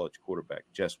you're a college quarterback.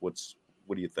 Jess, what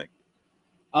do you think?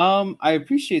 I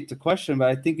appreciate the question, but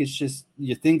I think it's just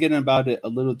you're thinking about it a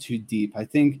little too deep. I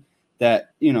think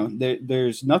that,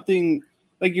 there's nothing,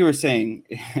 like you were saying,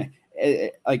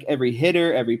 like every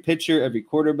hitter, every pitcher, every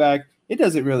quarterback, it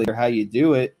doesn't really matter how you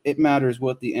do it. It matters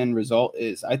what the end result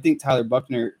is. I think Tyler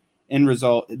Buchner, end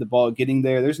result, the ball getting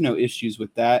there's no issues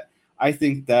with that. I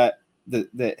think that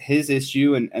that his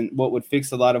issue and what would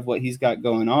fix a lot of what he's got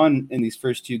going on in these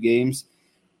first two games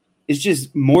is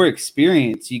just more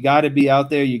experience. You got to be out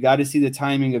there. You got to see the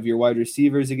timing of your wide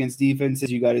receivers against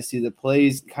defenses. You got to see the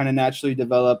plays kind of naturally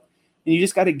develop. and you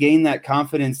just got to gain that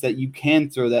confidence that you can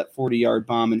throw that 40-yard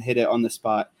bomb and hit it on the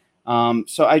spot.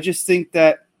 So I just think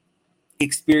that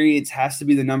experience has to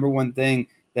be the number one thing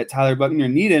that Tyler Buchner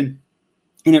needed.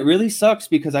 And it really sucks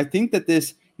because I think that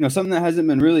this, something that hasn't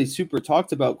been really super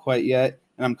talked about quite yet,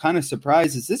 and I'm kind of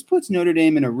surprised, is this puts Notre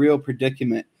Dame in a real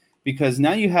predicament because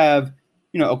now you have,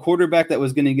 a quarterback that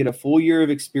was going to get a full year of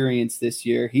experience this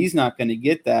year. He's not going to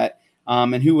get that.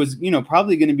 And who was,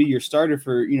 probably going to be your starter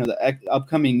for, the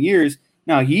upcoming years.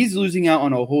 Now he's losing out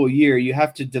on a whole year. You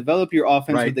have to develop your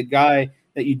offense with the guy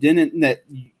that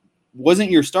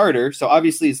wasn't your starter. So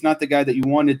obviously it's not the guy that you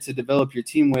wanted to develop your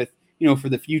team with, for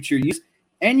the future use.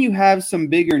 And you have some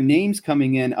bigger names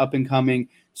coming in, up and coming.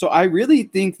 So I really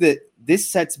think that this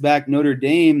sets back Notre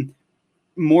Dame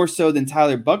more so than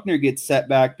Tyler Buchner gets set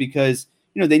back because,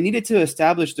 they needed to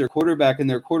establish their quarterback, and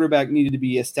their quarterback needed to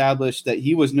be established that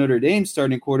he was Notre Dame's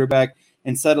starting quarterback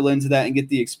and settle into that and get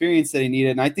the experience that he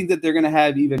needed. And I think that they're going to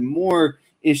have even more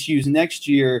issues next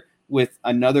year with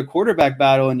another quarterback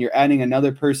battle, and you're adding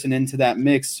another person into that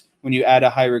mix when you add a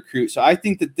high recruit. So I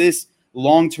think that this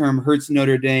long-term hurts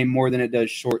Notre Dame more than it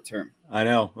does short-term. I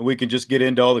know. We can just get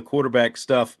into all the quarterback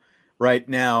stuff right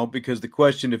now because the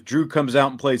question, if Drew comes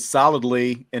out and plays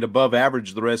solidly and above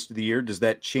average the rest of the year, does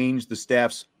that change the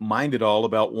staff's mind at all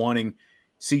about wanting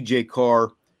CJ Carr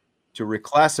to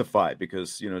reclassify?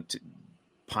 Because,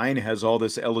 Pine has all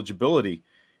this eligibility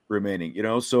remaining,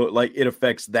 so like it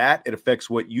affects that. It affects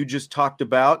what you just talked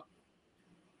about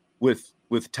with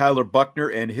Tyler Buchner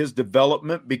and his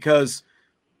development, because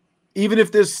even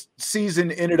if this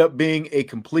season ended up being a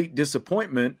complete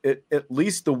disappointment, at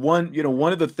least the one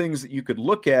of the things that you could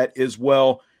look at is,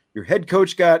 well, your head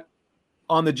coach got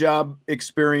on the job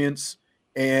experience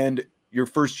and your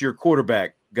first year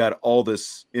quarterback got all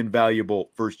this invaluable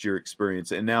first year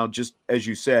experience. And now, just as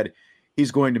you said,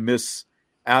 he's going to miss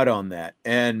out on that.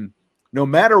 And no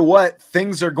matter what,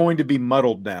 things are going to be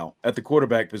muddled now at the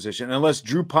quarterback position, unless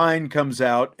Drew Pine comes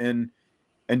out and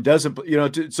doesn't,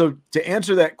 so to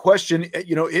answer that question,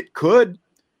 it could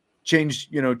change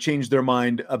their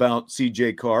mind about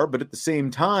CJ Carr. But at the same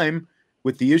time,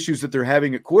 with the issues that they're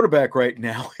having at quarterback right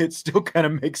now, it still kind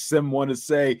of makes them want to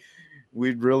say,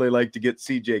 we'd really like to get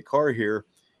CJ Carr here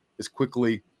as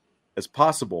quickly as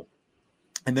possible.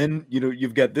 And then,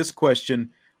 you've got this question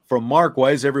from Mark.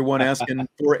 Why is everyone asking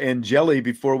for Angeli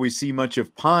before we see much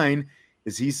of Pine?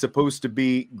 Is he supposed to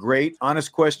be great?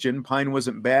 Honest question. Pine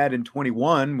wasn't bad in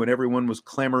 21 when everyone was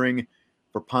clamoring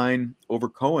for Pine over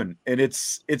Cohen. And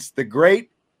it's the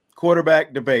great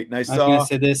quarterback debate. And I was going to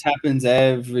say this happens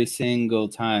every single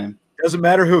time. Doesn't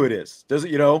matter who it is.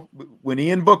 When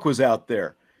Ian Book was out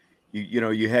there,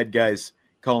 you had guys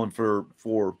calling for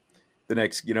the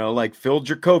next, like Phil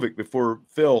Jurkovec before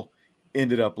Phil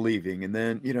ended up leaving. And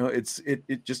then,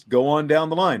 it just go on down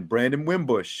the line. Brandon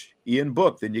Wimbush, Ian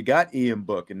Book. Then you got Ian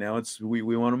Book. And now we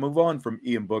want to move on from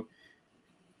Ian Book.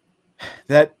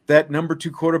 That number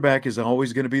 2 quarterback is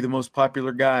always going to be the most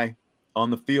popular guy on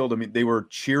the field. I mean, they were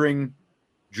cheering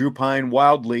Drew Pine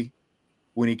wildly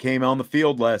when he came on the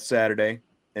field last Saturday,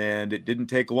 and it didn't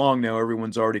take long. Now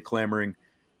everyone's already clamoring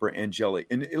for Angeli.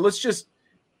 And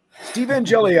Steve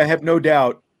Angeli, I have no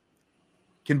doubt,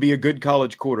 can be a good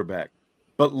college quarterback.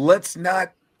 But let's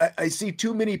not – I see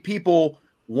too many people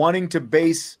wanting to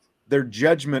base their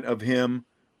judgment of him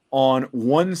on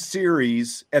one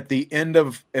series at the end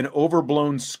of an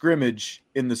overblown scrimmage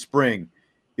in the spring.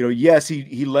 Yes,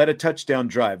 he led a touchdown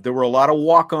drive. There were a lot of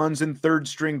walk-ons and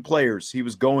third-string players he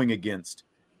was going against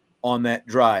on that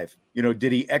drive.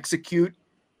 Did he execute?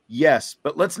 Yes,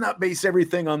 but let's not base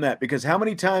everything on that, because how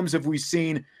many times have we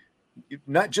seen –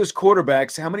 not just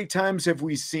quarterbacks, how many times have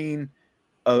we seen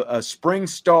a spring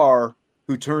star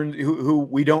who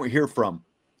we don't hear from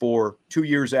for 2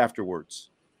 years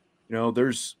afterwards?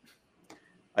 Let's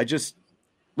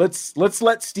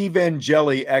let Steve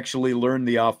Angeli actually learn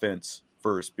the offense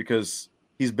first, because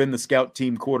he's been the scout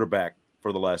team quarterback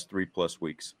for the last 3+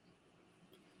 weeks.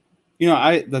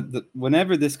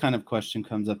 Whenever this kind of question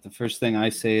comes up, the first thing I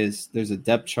say is there's a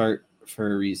depth chart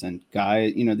for a reason.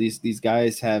 These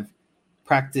guys have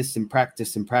practice and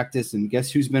practice and practice, and guess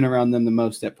who's been around them the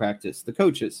most at practice? The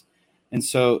coaches. And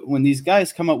so when these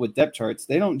guys come up with depth charts,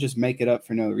 they don't just make it up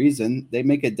for no reason. They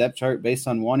make a depth chart based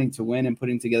on wanting to win and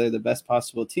putting together the best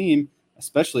possible team,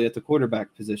 especially at the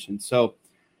quarterback position. So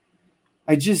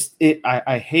I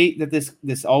hate that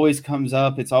this always comes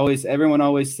up. It's always, everyone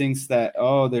always thinks that,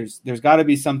 there's got to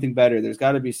be something better. There's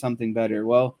got to be something better.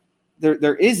 Well,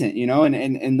 there isn't,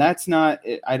 and that's not,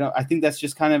 I think that's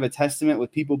just kind of a testament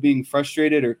with people being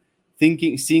frustrated or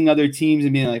seeing other teams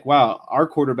and being like, wow, our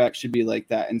quarterback should be like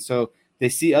that. And so they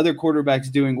see other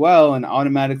quarterbacks doing well, and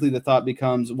automatically the thought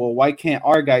becomes, well, why can't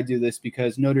our guy do this?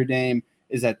 Because Notre Dame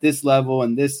is at this level,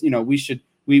 and this,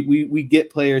 we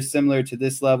get players similar to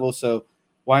this level. So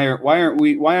why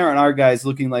aren't our guys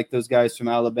looking like those guys from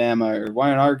Alabama, or why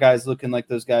aren't our guys looking like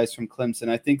those guys from Clemson?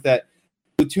 I think that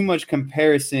with too much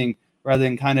comparison rather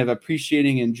than kind of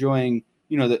appreciating, enjoying,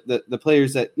 the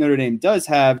players that Notre Dame does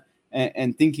have,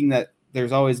 and thinking that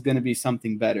there's always going to be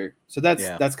something better. So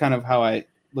that's kind of how I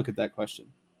look at that question.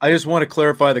 I just want to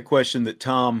clarify the question that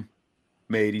Tom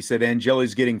made. He said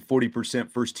Angeli's getting 40%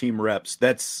 first team reps.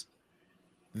 That's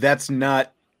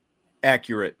not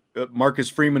accurate. Marcus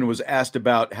Freeman was asked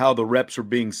about how the reps are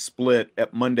being split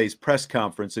at Monday's press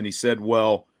conference, and he said,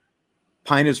 well,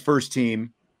 Pine is first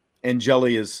team,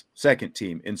 Angeli is second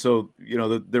team. And so,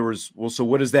 so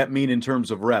what does that mean in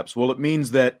terms of reps? Well, it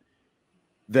means that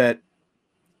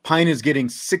Pine is getting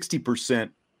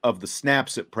 60% of the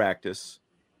snaps at practice,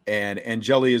 and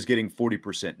Angeli is getting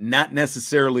 40%, not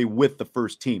necessarily with the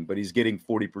first team, but he's getting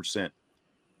 40%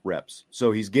 reps.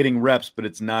 So he's getting reps, but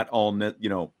it's not all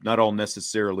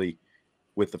necessarily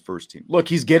with the first team. Look,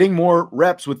 he's getting more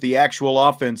reps with the actual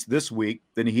offense this week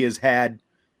than he has had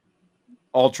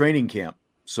all training camp.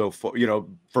 So,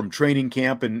 from training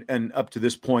camp and up to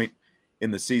this point in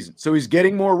the season. So he's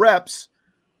getting more reps.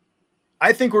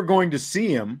 I think we're going to see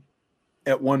him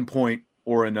at one point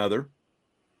or another.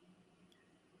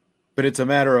 But it's a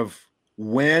matter of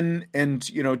when and,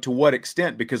 to what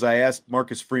extent, because I asked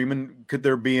Marcus Freeman, could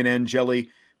there be an Angeli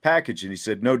package? And he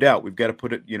said, no doubt, we've got to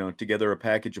put it, together a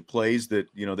package of plays that,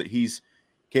 that he's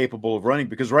capable of running,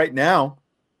 because right now,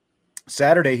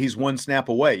 Saturday, he's one snap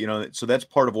away, so that's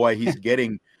part of why he's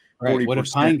getting 40%. Right. What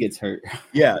if Pine gets hurt?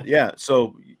 Yeah.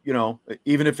 So,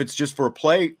 even if it's just for a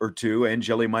play or two,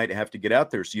 Angeli might have to get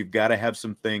out there. So you've got to have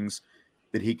some things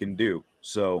that he can do.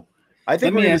 So I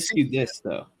think let me ask you this,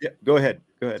 though. Yeah, go ahead.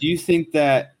 Do you think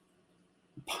that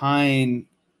Pine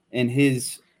and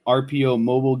his RPO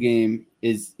mobile game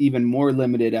is even more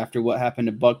limited after what happened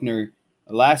to Buckner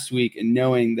last week, and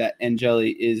knowing that Angeli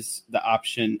is the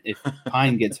option if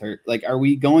Pine gets hurt? Like, are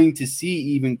we going to see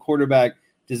even quarterback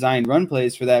designed run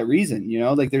plays for that reason?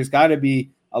 There's got to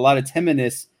be a lot of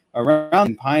timidness around.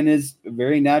 And Pine is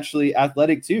very naturally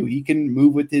athletic too. He can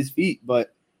move with his feet,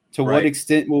 but to what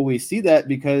extent will we see that?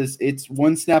 Because it's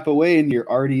one snap away and you're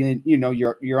already in,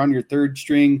 you're on your third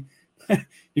string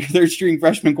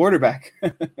freshman quarterback.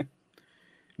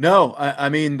 No, I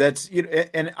mean, that's,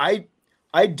 and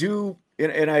I do.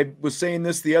 And I was saying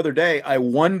this the other day, I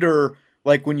wonder,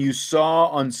 like, when you saw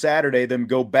on Saturday them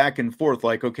go back and forth,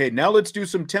 like, okay, now let's do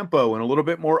some tempo and a little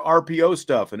bit more RPO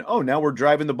stuff. And, now we're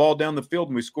driving the ball down the field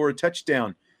and we score a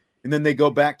touchdown. And then they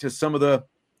go back to some of the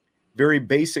very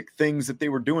basic things that they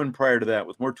were doing prior to that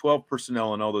with more 12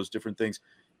 personnel and all those different things.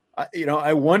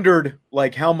 I wondered,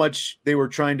 like, how much they were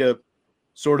trying to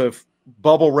sort of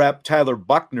bubble wrap Tyler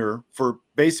Buckner for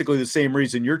basically the same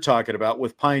reason you're talking about,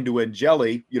 with Pine to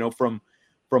Angeli,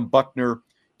 from Buckner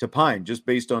to Pine, just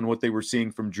based on what they were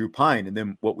seeing from Drew Pine, and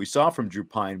then what we saw from Drew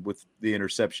Pine with the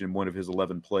interception in one of his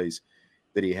 11 plays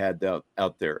that he had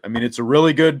out there. I mean, it's a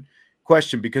really good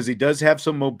question because he does have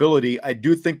some mobility. I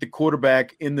do think the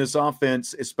quarterback in this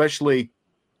offense, especially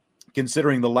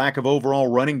considering the lack of overall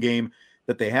running game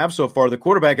that they have so far, the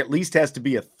quarterback at least has to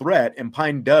be a threat, and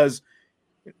Pine does.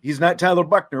 He's not Tyler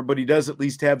Buckner, but he does at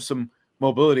least have some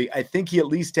mobility. I think he at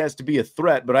least has to be a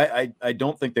threat, but I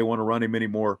don't think they want to run him any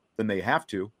more than they have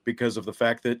to, because of the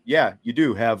fact that, you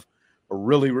do have a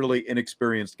really, really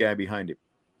inexperienced guy behind him.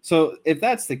 So if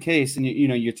that's the case, and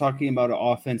you're talking about an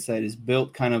offense that is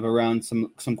built kind of around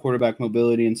some quarterback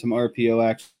mobility and some RPO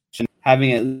action,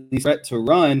 having at least threat to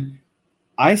run,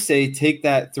 I say take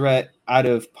that threat out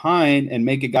of Pine and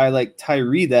make a guy like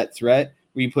Tyree that threat,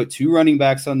 where you put two running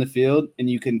backs on the field and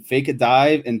you can fake a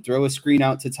dive and throw a screen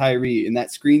out to Tyree, and that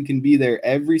screen can be there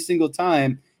every single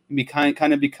time and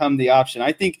kind of become the option.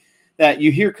 I think that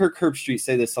you hear Kirk Herbstreit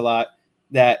say this a lot,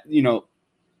 that,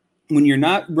 when you're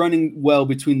not running well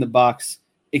between the box,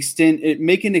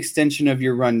 make an extension of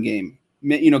your run game.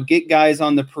 Get guys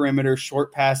on the perimeter,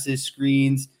 short passes,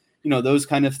 screens, those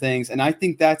kind of things. And I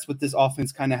think that's what this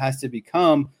offense kind of has to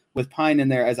become with Pine in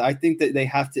there, as I think that they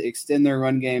have to extend their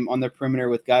run game on the perimeter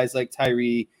with guys like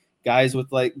Tyree, guys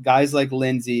like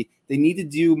Lindsey. They need to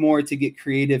do more to get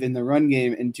creative in the run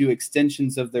game and do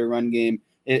extensions of their run game,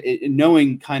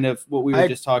 knowing kind of what we were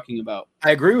just talking about.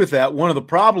 I agree with that. One of the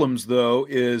problems, though,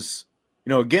 is,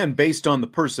 again, based on the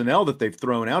personnel that they've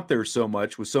thrown out there so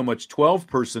much, with so much 12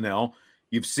 personnel,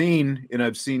 you've seen, and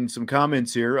I've seen some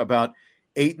comments here about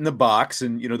 8 in the box,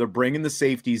 and they're bringing the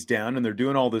safeties down, and they're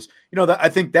doing all this. I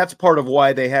think that's part of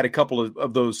why they had a couple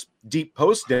of those deep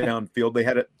posts downfield. They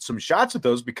had some shots at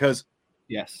those because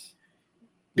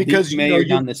Mayer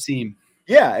down the seam.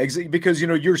 Yeah, because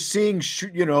you're seeing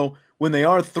when they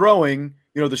are throwing,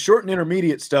 the short and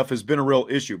intermediate stuff has been a real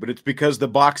issue, but it's because the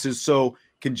box is so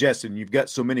congested. And you've got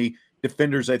so many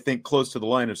defenders, I think, close to the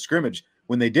line of scrimmage.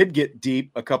 When they did get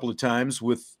deep a couple of times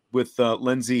with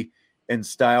Lindsey and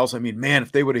Styles, I mean, man,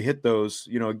 if they would have hit those,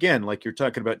 again, like you're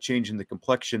talking about changing the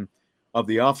complexion of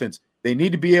the offense, they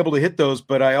need to be able to hit those,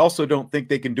 but I also don't think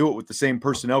they can do it with the same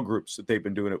personnel groups that they've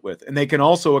been doing it with. And they can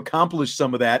also accomplish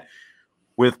some of that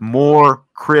with more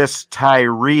Chris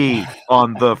Tyree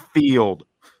on the field.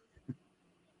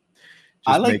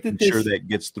 I like making sure that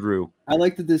gets through. I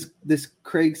like that this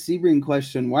Craig Sebring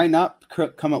question. Why not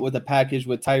come up with a package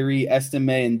with Tyree, Estime,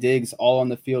 and Diggs all on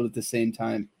the field at the same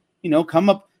time? Come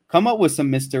up with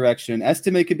some misdirection.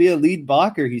 Estime could be a lead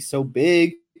blocker. He's so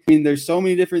big. I mean, there's so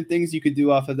many different things you could do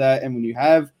off of that. And when you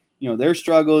have, their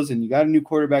struggles and you got a new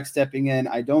quarterback stepping in,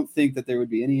 I don't think that there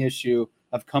would be any issue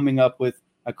of coming up with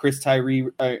a Chris Tyree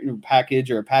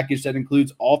package, or a package that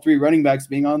includes all 3 running backs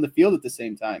being on the field at the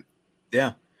same time.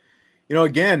 Yeah.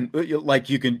 Again, like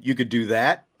you could do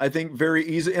that, I think, very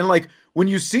easy. And like when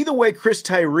you see the way Chris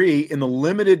Tyree, in the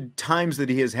limited times that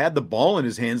he has had the ball in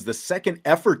his hands, the second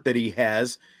effort that he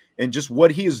has, and just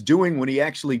what he is doing when he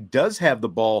actually does have the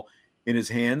ball in his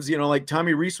hands, like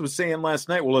Tommy Rees was saying last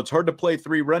night, well, it's hard to play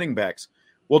 3 running backs.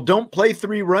 Well, don't play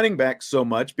 3 running backs so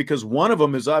much, because one of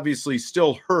them is obviously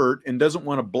still hurt and doesn't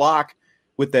want to block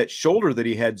with that shoulder that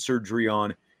he had surgery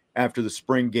on after the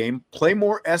spring game. Play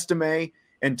more Estime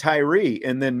and Tyree,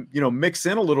 and then, mix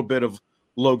in a little bit of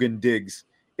Logan Diggs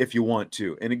if you want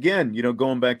to. And again,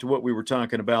 going back to what we were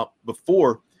talking about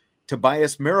before,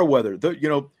 Tobias Merriweather,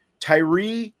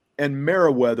 Tyree and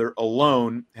Merriweather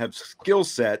alone have skill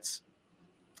sets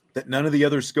that none of the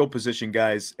other skill position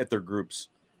guys at their groups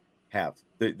have.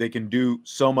 They can do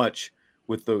so much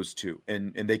with those two,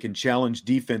 and they can challenge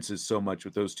defenses so much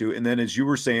with those two. And then, as you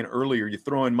were saying earlier, you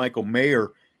throw in Michael Mayer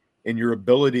and your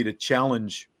ability to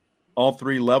challenge all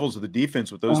 3 levels of the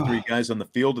defense with those 3 guys on the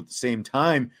field at the same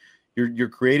time. You're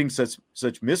creating such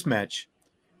mismatch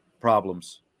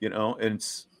problems, and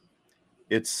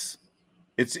it's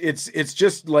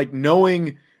just like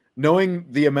knowing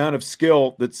the amount of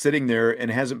skill that's sitting there and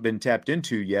hasn't been tapped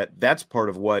into yet. That's part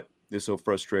of what is so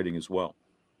frustrating as well.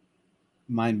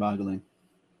 Mind-boggling.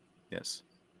 Yes.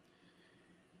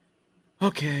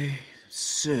 Okay,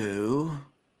 so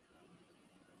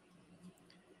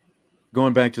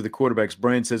going back to the quarterbacks,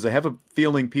 Brian says, I have a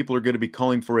feeling people are going to be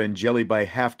calling for Angeli by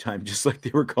halftime, just like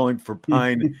they were calling for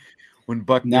Pine when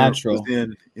Buckner was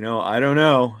in. I don't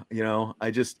know.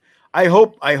 I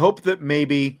hope that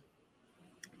maybe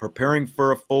preparing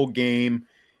for a full game,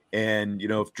 and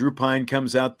if Drew Pine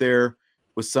comes out there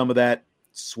with some of that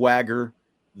swagger,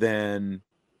 then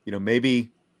maybe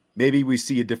we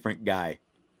see a different guy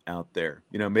out there.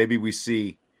 Maybe we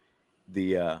see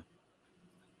the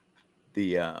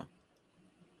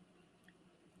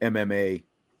MMA.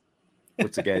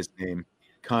 What's the guy's name?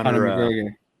 Conor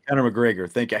McGregor. Conor McGregor.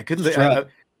 Thank you.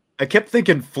 I kept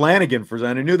thinking Flanagan for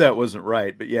that. I knew that wasn't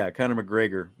right, but yeah, Conor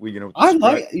McGregor.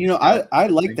 I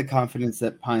like the confidence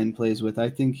that Pine plays with. I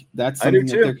think that's something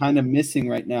that they're kind of missing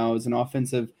right now, is an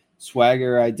offensive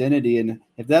swagger identity. And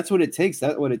if that's what it takes,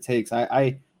 that's what it takes.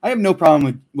 I have no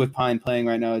problem with Pine playing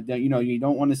right now. You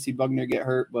don't want to see Buckner get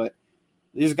hurt, but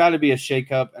there's got to be a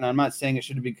shakeup. And I'm not saying it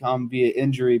should become via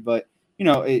injury, but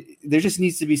there just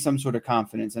needs to be some sort of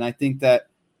confidence. And I think that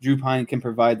Drew Pine can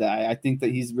provide that. I think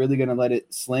that he's really going to let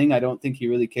it sling. I don't think he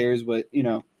really cares what,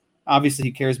 obviously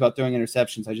he cares about throwing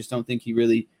interceptions. I just don't think he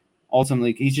really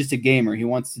ultimately, he's just a gamer. He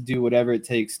wants to do whatever it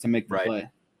takes to make the play.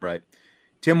 Right.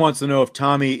 Tim wants to know if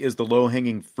Tommy is the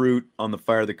low-hanging fruit on the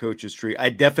fire the coaches tree. I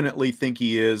definitely think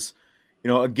he is.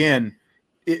 Again,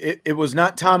 it was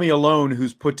not Tommy alone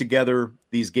who's put together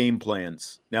these game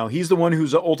plans. Now, he's the one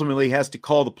who's ultimately has to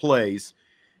call the plays,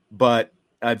 but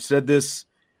I've said this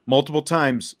multiple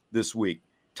times this week.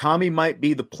 Tommy might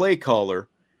be the play caller,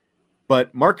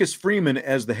 but Marcus Freeman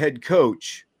as the head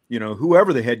coach,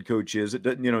 whoever the head coach is, it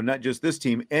doesn't, not just this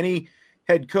team, any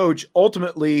head coach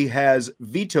ultimately has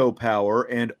veto power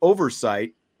and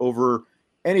oversight over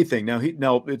anything. Now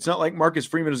it's not like Marcus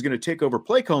Freeman is going to take over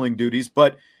play calling duties,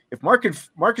 but if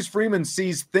Marcus Freeman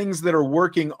sees things that are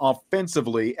working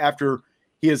offensively after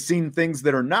he has seen things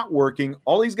that are not working,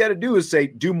 all he's got to do is say,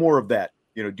 do more of that.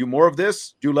 Do more of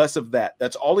this, do less of that.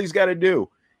 That's all he's got to do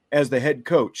as the head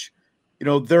coach.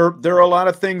 There are a lot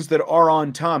of things that are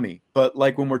on Tommy, but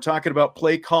like when we're talking about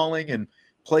play calling and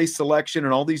play selection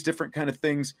and all these different kind of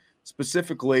things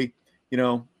specifically,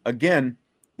 again,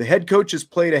 the head coach has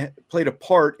played a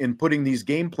part in putting these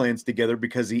game plans together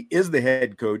because he is the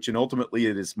head coach, and ultimately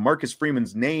it is Marcus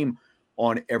Freeman's name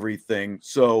on everything.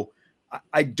 So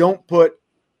I don't put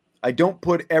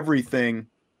everything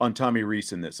on Tommy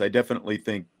Rees in this. I definitely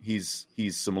think he's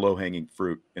some low-hanging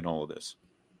fruit in all of this.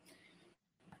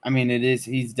 I mean,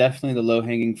 he's definitely the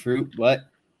low-hanging fruit, but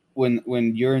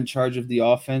when you're in charge of the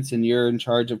offense and you're in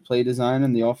charge of play design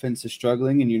and the offense is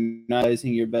struggling and you're not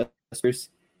using your best players,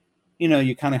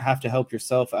 you kind of have to help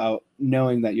yourself out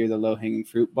knowing that you're the low-hanging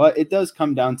fruit. But it does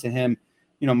come down to him.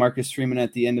 Marcus Freeman,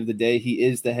 at the end of the day, he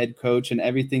is the head coach and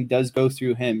everything does go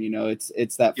through him.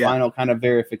 It's that final kind of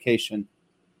verification.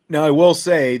 Now, I will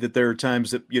say that there are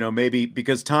times that, maybe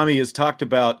because Tommy has talked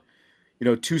about,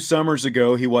 2 summers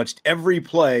ago, he watched every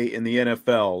play in the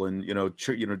NFL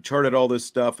and, charted all this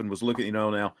stuff and was looking,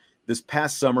 now this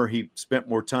past summer, he spent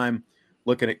more time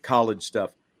looking at college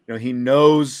stuff. He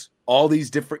knows all these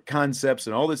different concepts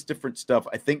and all this different stuff.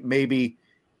 I think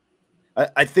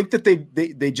I think that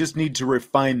they just need to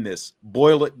refine this,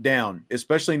 boil it down,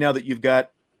 especially now that you've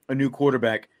got a new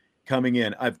quarterback coming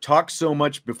in. I've talked so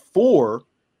much before,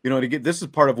 this is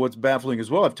part of what's baffling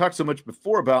as well. I've talked so much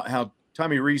before about how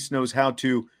Tommy Rees knows how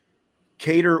to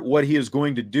cater what he is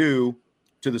going to do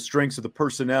to the strengths of the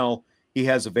personnel he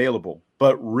has available.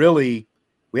 But really,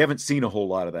 we haven't seen a whole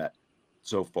lot of that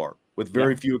so far, with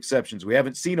very few exceptions. We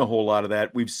haven't seen a whole lot of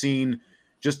that. We've seen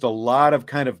just a lot of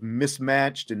kind of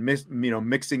mismatched and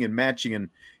mixing and matching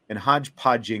and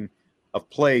hodgepodging of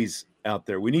plays out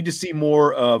there. We need to see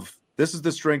more of, this is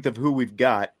the strength of who we've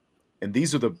got, and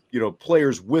these are the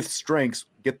players with strengths.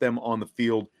 Get them on the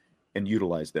field and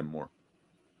utilize them more.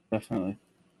 Definitely.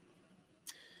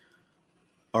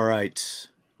 All right.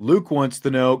 Luke wants to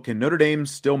know, can Notre Dame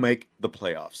still make the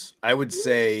playoffs? I would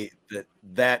say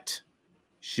that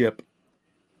ship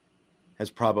has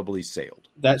probably sailed.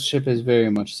 That ship has very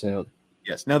much sailed.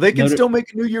 Yes. Now they can still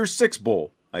make a New Year's Six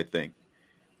bowl, I think.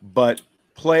 But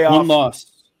playoff. 1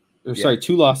 loss. Sorry,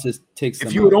 2 losses takes them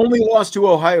If you had only lost to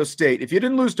Ohio State, if you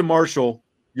didn't lose to Marshall,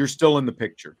 you're still in the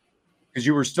picture because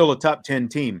you were still a top 10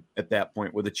 team at that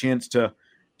point with a chance to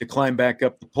climb back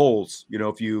up the polls,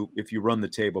 if you run the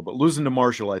table. But losing to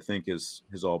Marshall, I think, has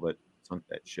all but sunk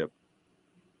that ship.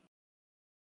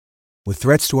 With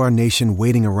threats to our nation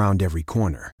waiting around every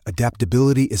corner,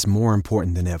 adaptability is more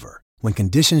important than ever. When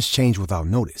conditions change without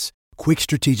notice, quick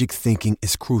strategic thinking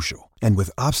is crucial. And with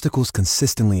obstacles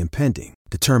consistently impending,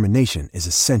 determination is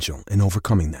essential in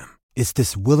overcoming them. It's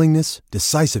this willingness,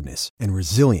 decisiveness, and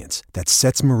resilience that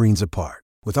sets Marines apart.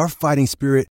 With our fighting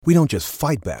spirit, we don't just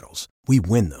fight battles, we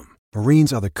win them.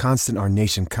 Marines are the constant our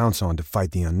nation counts on to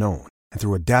fight the unknown. And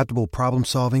through adaptable problem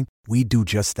solving, we do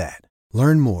just that.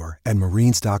 Learn more at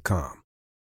Marines.com.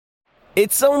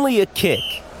 It's only a kick,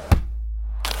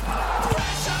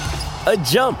 a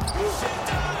jump,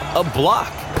 a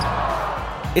block.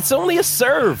 It's only a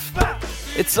serve.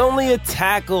 It's only a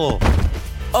tackle,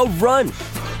 a run.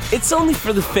 It's only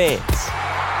for the fans.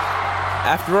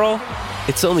 After all,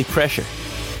 it's only pressure.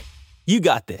 You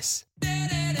got this.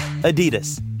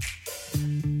 Adidas.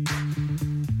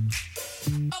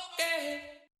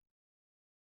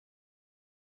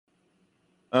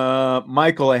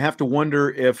 Michael, I have to wonder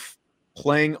if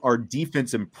playing our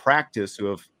defense in practice, who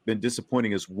have been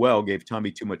disappointing as well, gave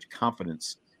Tommy too much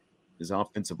confidence, his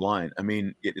offensive line. I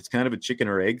mean, it's kind of a chicken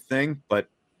or egg thing, but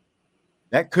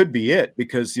that could be it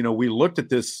because, we looked at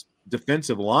this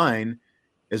defensive line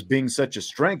as being such a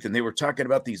strength, and they were talking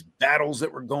about these battles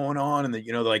that were going on and that,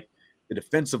 like the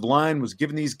defensive line was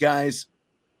giving these guys,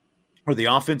 or the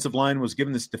offensive line was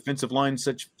giving this defensive line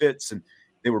such fits, and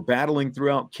they were battling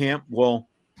throughout camp. Well,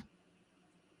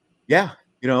 yeah,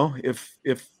 if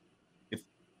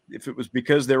it was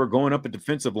because they were going up a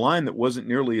defensive line that wasn't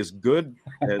nearly as good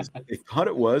as they thought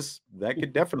it was, that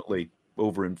could definitely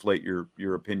overinflate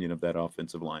your opinion of that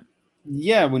offensive line.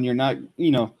 Yeah, when you're not,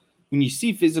 when you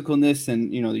see physicalness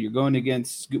and, you're going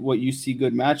against what you see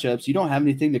good matchups, you don't have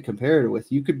anything to compare it with.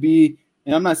 You could be,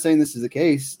 and I'm not saying this is the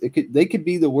case, they could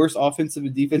be the worst offensive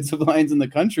and defensive lines in the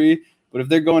country, but if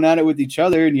they're going at it with each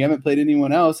other and you haven't played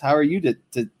anyone else, how are you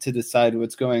to decide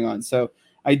what's going on? So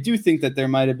I do think that there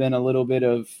might have been a little bit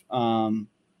of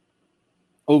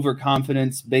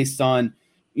overconfidence based on,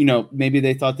 maybe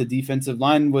they thought the defensive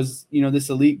line was, this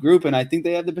elite group, and I think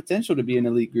they have the potential to be an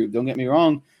elite group. Don't get me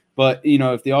wrong. But,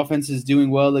 if the offense is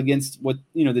doing well against what,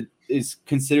 that is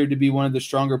considered to be one of the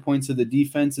stronger points of the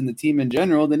defense and the team in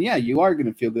general, then, yeah, you are going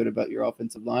to feel good about your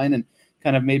offensive line and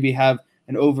kind of maybe have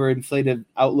an overinflated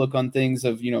outlook on things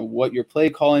of, what your play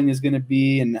calling is going to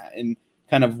be and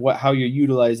kind of how you're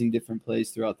utilizing different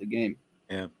plays throughout the game.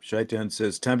 Yeah, Shaitan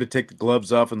says, time to take the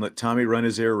gloves off and let Tommy run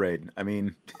his air raid. I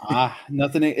mean,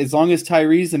 nothing. As long as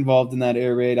Tyree's involved in that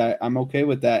air raid, I'm okay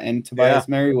with that. And Tobias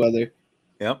Merriweather.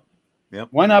 Yep.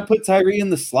 Why not put Tyree in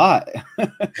the slot?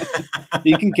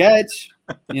 He can catch.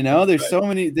 There's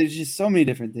just so many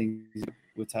different things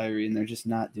with Tyree, and they're just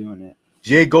not doing it.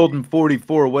 Jay Golden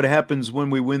 44, what happens when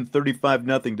we win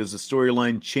 35-0? Does the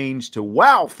storyline change to,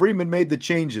 wow, Freeman made the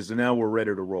changes and now we're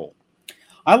ready to roll?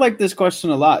 I like this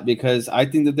question a lot because I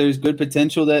think that there's good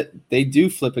potential that they do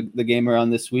flip the game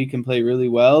around this week and play really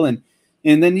well. And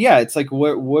then, it's like,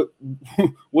 what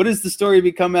does the story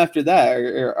become after that?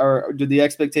 Or do the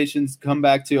expectations come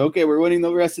back to, okay, we're winning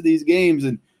the rest of these games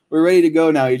and we're ready to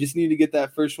go now. You just need to get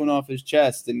that first one off his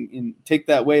chest and take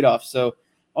that weight off. So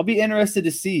I'll be interested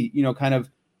to see, kind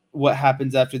of what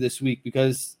happens after this week,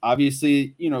 because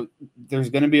obviously,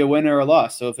 there's going to be a win or a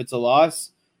loss. So if it's a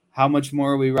loss, how much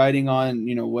more are we riding on,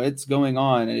 what's going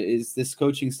on? Is this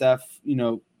coaching staff,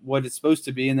 what it's supposed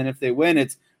to be? And then if they win,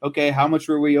 it's okay, how much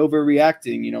were we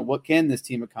overreacting? What can this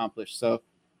team accomplish? So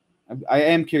I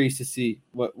am curious to see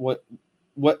what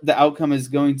the outcome is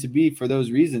going to be for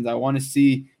those reasons. I want to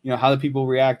see, how the people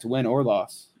react, win or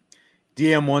loss.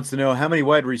 DM wants to know how many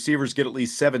wide receivers get at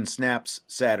least 7 snaps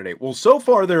Saturday. Well, so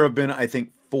far there have been, I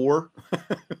think, 4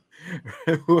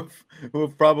 who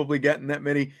have probably gotten that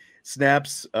many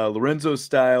snaps. Lorenzo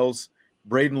Styles,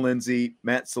 Braden Lindsey,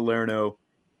 Matt Salerno,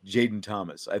 Jaden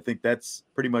Thomas. I think that's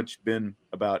pretty much been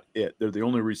about it. They're the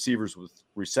only receivers with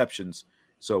receptions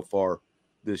so far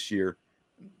this year.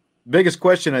 Biggest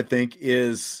question, I think,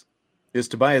 is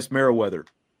Tobias Merriweather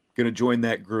going to join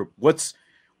that group? What's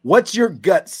your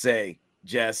gut say,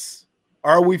 Jess?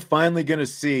 Are we finally going to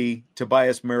see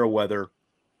Tobias Merriweather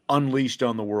unleashed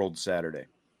on the world Saturday?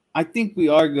 I think we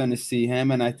are going to see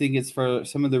him, and I think it's for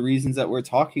some of the reasons that we're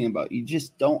talking about. You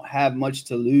just don't have much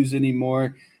to lose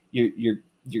anymore. You're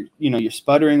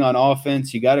sputtering on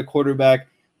offense. You got a quarterback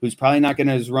who's probably not going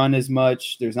to run as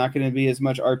much. There's not going to be as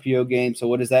much RPO game. So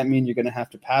what does that mean? You're going to have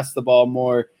to pass the ball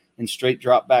more and straight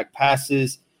drop back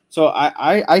passes. So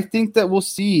I think that we'll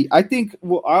see. I think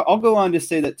I'll go on to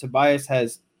say that Tobias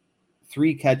has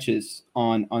 3 catches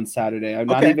on Saturday. I'm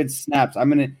not even snaps.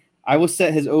 I will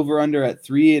set his over-under at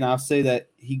 3, and I'll say that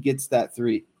he gets that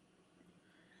 3.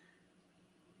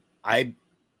 I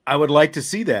would like to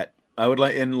see that. I would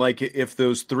like if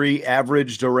those 3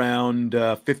 averaged around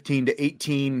 15 to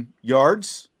 18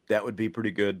 yards, that would be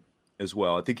pretty good as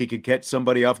well. I think he could catch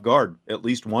somebody off guard at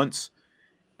least once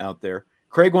out there.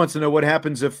 Craig wants to know what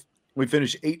happens if we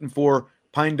finish 8-4.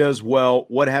 Pine does well.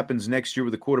 What happens next year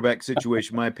with the quarterback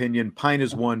situation? In my opinion, Pine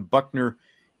is 1, Buckner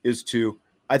is 2.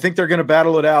 I think they're going to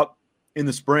battle it out in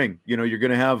the spring. You're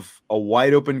going to have a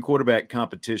wide open quarterback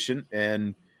competition.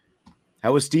 And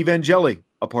how is Steve Angeli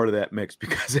a part of that mix?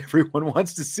 Because everyone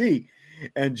wants to see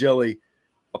Angeli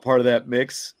a part of that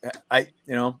mix. I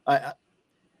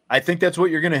think that's what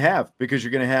you're going to have, because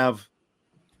you're going to have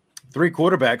 3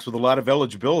 quarterbacks with a lot of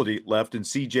eligibility left and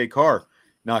CJ Carr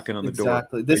knocking on the door.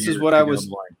 Exactly. This is what I was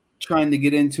trying to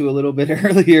get into a little bit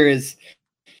earlier, is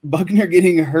Buckner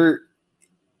getting hurt.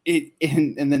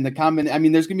 And then the comment,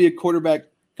 there's going to be a quarterback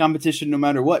competition no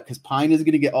matter what, because Pine is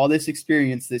going to get all this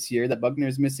experience this year that Buckner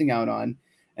is missing out on.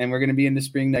 And we're going to be in the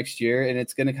spring next year, and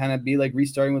it's going to kind of be like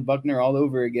restarting with Buckner all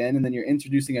over again. And then you're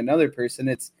introducing another person.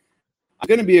 It's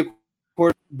going to be a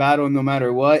quarterback battle no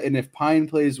matter what. And if Pine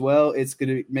plays well, it's going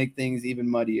to make things even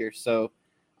muddier. So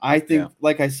I think,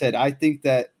 like I said, I think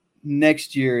that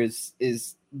next year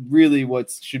is really what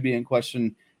should be in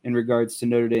question in regards to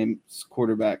Notre Dame's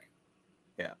quarterback.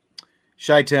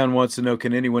 Chi-Town wants to know,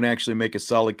 can anyone actually make a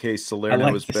solid case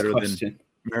Salerno is better than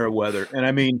Merriweather?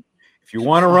 And if you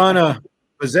want to run a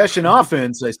possession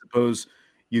offense, I suppose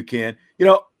you can.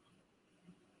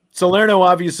 Salerno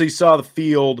obviously saw the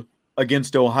field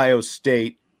against Ohio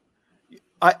State.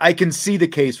 I can see the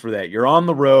case for that. You're on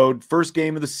the road, first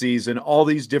game of the season, all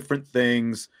these different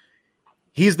things.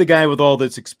 He's the guy with all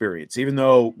this experience, even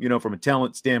though, from a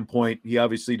talent standpoint, he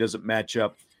obviously doesn't match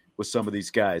up with some of these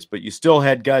guys. But you still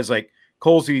had guys like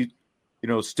Colsey,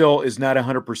 still is not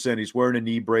 100%. He's wearing a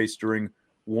knee brace during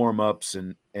warm-ups,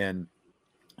 and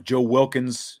Joe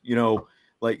Wilkins,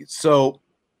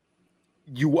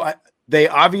 they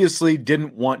obviously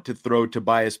didn't want to throw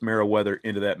Tobias Merriweather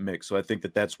into that mix. So I think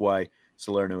that's why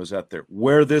Salerno is out there.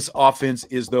 Where this offense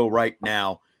is, though, right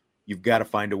now, you've got to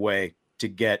find a way to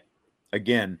get,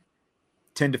 again,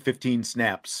 10 to 15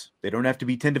 snaps. They don't have to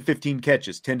be 10 to 15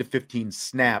 catches, 10 to 15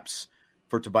 snaps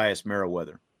for Tobias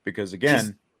Merriweather. Because,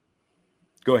 again,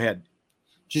 go ahead.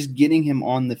 Just getting him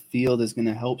on the field is going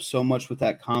to help so much with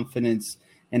that confidence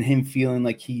and him feeling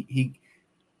like he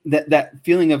that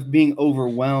feeling of being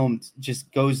overwhelmed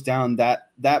just goes down that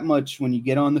much when you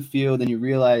get on the field and you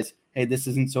realize, hey, this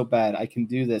isn't so bad. I can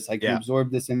do this. I can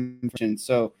absorb this information.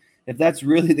 So if that's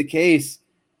really the case,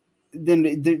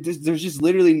 then there's just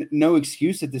literally no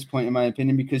excuse at this point, in my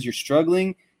opinion, because you're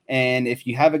struggling. And if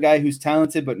you have a guy who's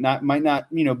talented but might not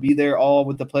be there all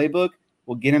with the playbook,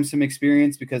 we'll get him some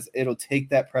experience because it'll take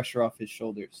that pressure off his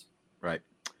shoulders. Right.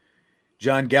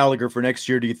 John Gallagher for next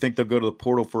year, do you think they'll go to the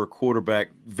portal for a quarterback?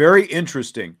 Very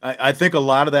interesting. I think a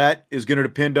lot of that is going to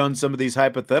depend on some of these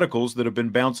hypotheticals that have been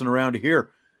bouncing around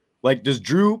here. Like, does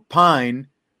Drew Pine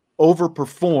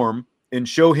overperform and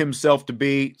show himself to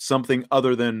be something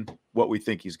other than what we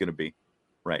think he's going to be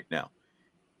right now?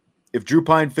 If Drew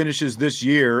Pine finishes this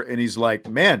year and he's like,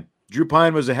 man, Drew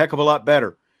Pine was a heck of a lot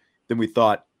better than we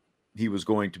thought he was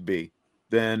going to be,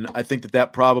 then I think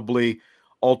that probably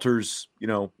alters,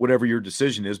 whatever your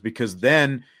decision is, because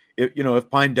then, if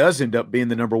Pine does end up being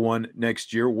the number one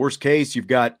next year, worst case, you've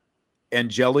got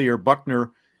Angeli or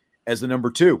Buckner as the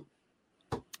number two.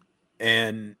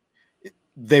 And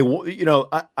they,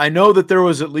 I know that there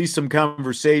was at least some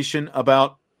conversation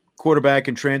about quarterback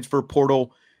and transfer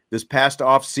portal this past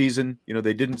off season.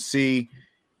 They didn't see,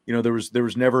 there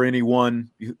was never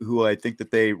anyone who I think that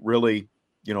they really,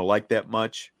 like that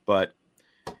much, but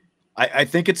I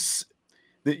think it's,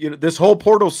 this whole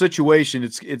portal situation,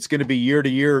 it's going to be year to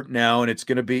year now. And it's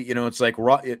going to be, it's like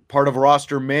part of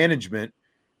roster management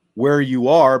where you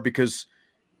are, because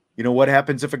what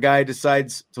happens if a guy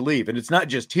decides to leave? And it's not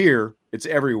just here, it's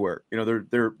everywhere.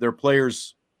 There are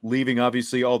players leaving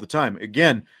obviously all the time.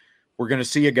 Again, we're going to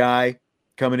see a guy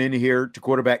coming in here to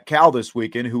quarterback Cal this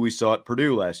weekend who we saw at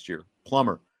Purdue last year,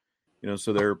 Plummer.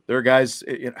 So there are guys,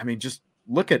 just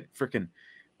look at freaking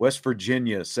West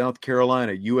Virginia, South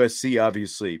Carolina, USC,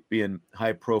 obviously being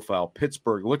high profile,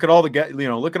 Pittsburgh. Look at all the guys,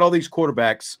 look at all these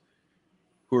quarterbacks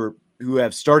who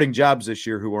have starting jobs this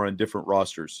year who are on different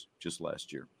rosters just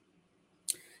last year.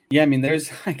 Yeah,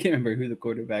 I can't remember who the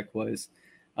quarterback was,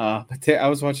 but I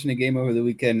was watching a game over the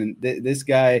weekend, and this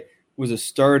guy was a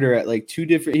starter at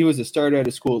he was a starter at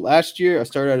a school last year, a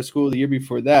starter at a school the year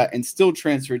before that, and still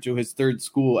transferred to his third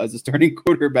school as a starting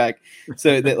quarterback.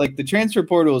 So that the transfer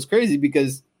portal is crazy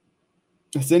because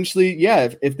essentially,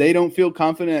 if they don't feel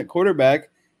confident at quarterback,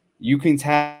 you can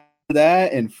tap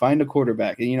that and find a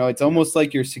quarterback. And, it's almost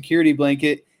like your security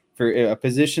blanket for a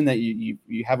position that you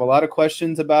have a lot of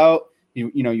questions about.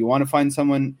 You want to find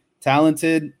someone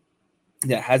talented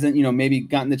that hasn't, maybe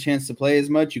gotten the chance to play as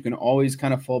much. You can always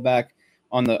kind of fall back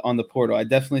on the portal. I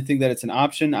definitely think that it's an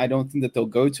option. I don't think that they'll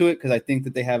go to it because I think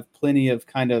that they have plenty of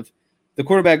the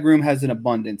quarterback room has an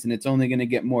abundance, and it's only going to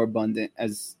get more abundant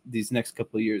as these next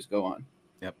couple of years go on.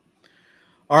 Yep.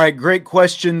 All right. Great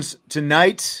questions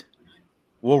tonight.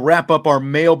 We'll wrap up our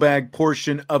mailbag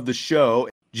portion of the show.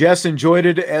 Jess, enjoyed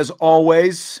it as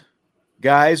always.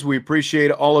 Guys, we appreciate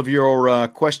all of your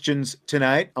questions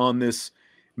tonight on this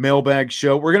mailbag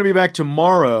show. We're going to be back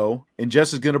tomorrow, and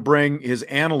Jess is going to bring his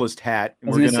analyst hat.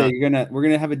 And we're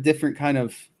going to have a different kind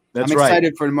of. I'm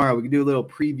excited for tomorrow. We can do a little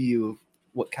preview of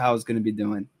what Cal is going to be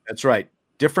doing. That's right.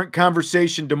 Different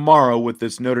conversation tomorrow with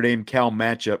this Notre Dame Cal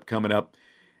matchup coming up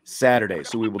Saturday.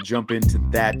 So we will jump into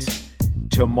that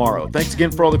tomorrow. Thanks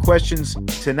again for all the questions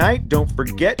tonight. Don't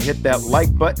forget, hit that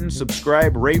like button,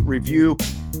 subscribe, rate, review,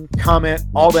 comment,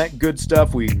 all that good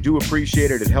stuff. We do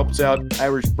appreciate it. It helps out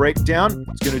Irish Breakdown.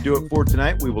 It's going to do it for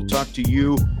tonight. We will talk to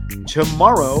you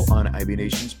tomorrow on IB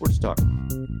Nation Sports Talk.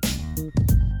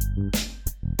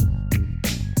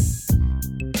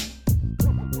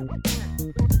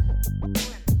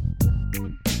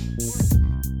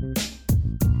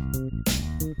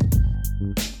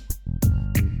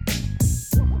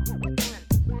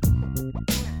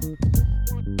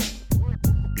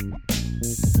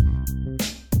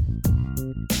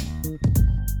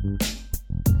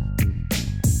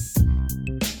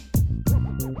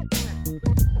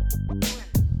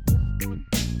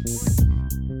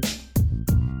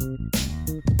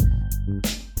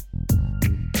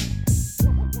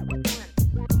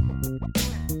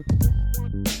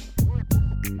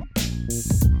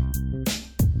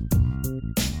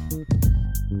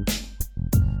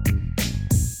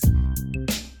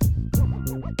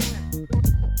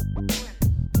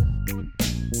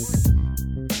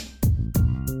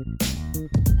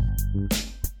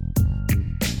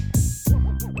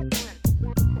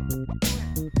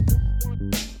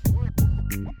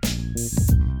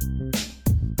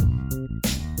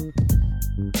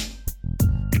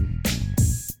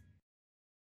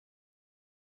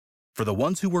 For the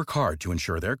ones who work hard to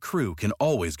ensure their crew can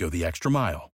always go the extra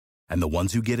mile, and the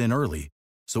ones who get in early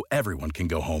so everyone can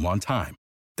go home on time,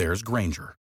 there's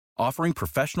Grainger, offering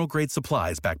professional-grade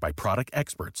supplies backed by product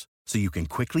experts so you can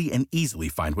quickly and easily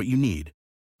find what you need.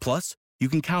 Plus, you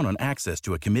can count on access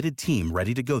to a committed team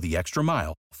ready to go the extra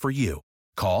mile for you.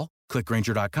 Call, click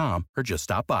Grainger.com, or just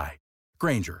stop by.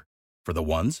 Grainger, for the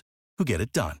ones who get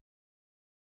it done.